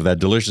 plates of that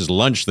delicious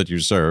lunch that you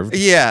served.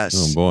 Yes.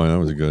 Oh boy, that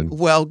was good.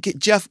 Well,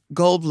 Jeff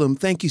Goldblum,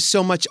 thank you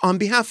so much on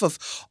behalf of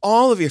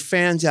all of your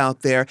fans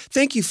out there.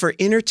 Thank you for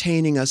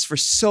entertaining us for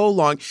so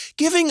long,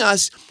 giving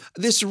us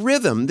this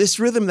rhythm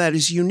that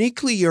is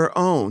uniquely your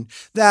own,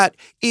 that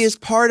is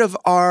part of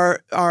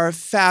our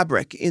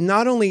fabric,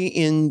 not only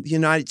in the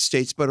United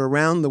States but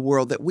around the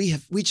world. That we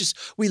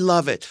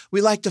love it.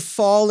 We like to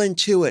fall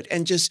into it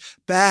and just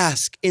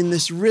bask in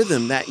this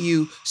rhythm that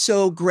you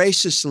so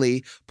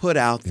graciously put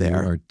out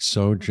there. You are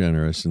so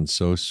generous and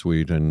so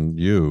sweet, and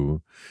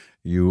you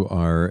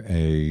are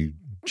a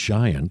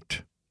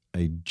giant.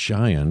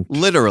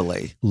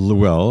 Literally.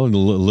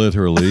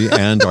 Literally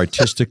and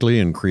artistically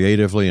and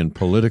creatively and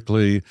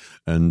politically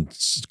and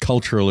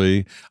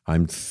culturally.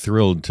 I'm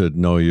thrilled to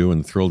know you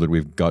and thrilled that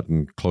we've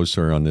gotten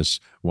closer on this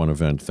one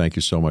event. Thank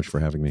you so much for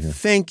having me here.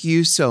 Thank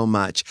you so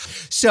much.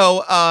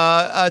 So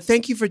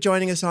thank you for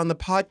joining us on the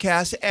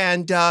podcast.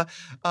 And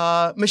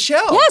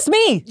Michelle. Yes,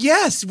 me.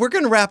 Yes, we're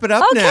going to wrap it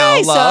up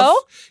now, love.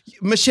 So?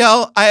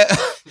 Michelle,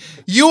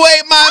 you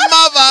ain't my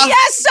mother.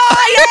 Yes,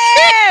 I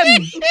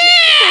am.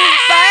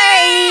 Bye.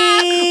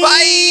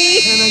 Bye.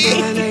 Can I get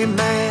an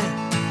amen?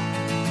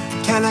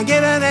 Can I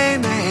get an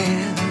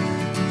amen?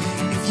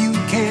 If you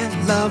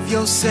can't love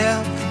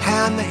yourself,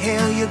 how in the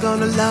hell you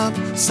gonna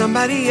love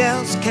somebody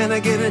else? Can I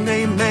get an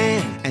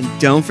amen? And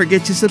don't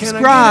forget to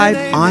subscribe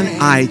on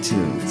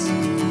iTunes.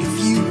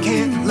 If you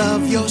can't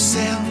love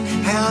yourself,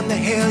 how in the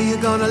hell you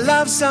gonna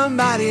love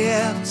somebody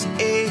else?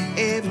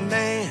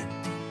 Amen.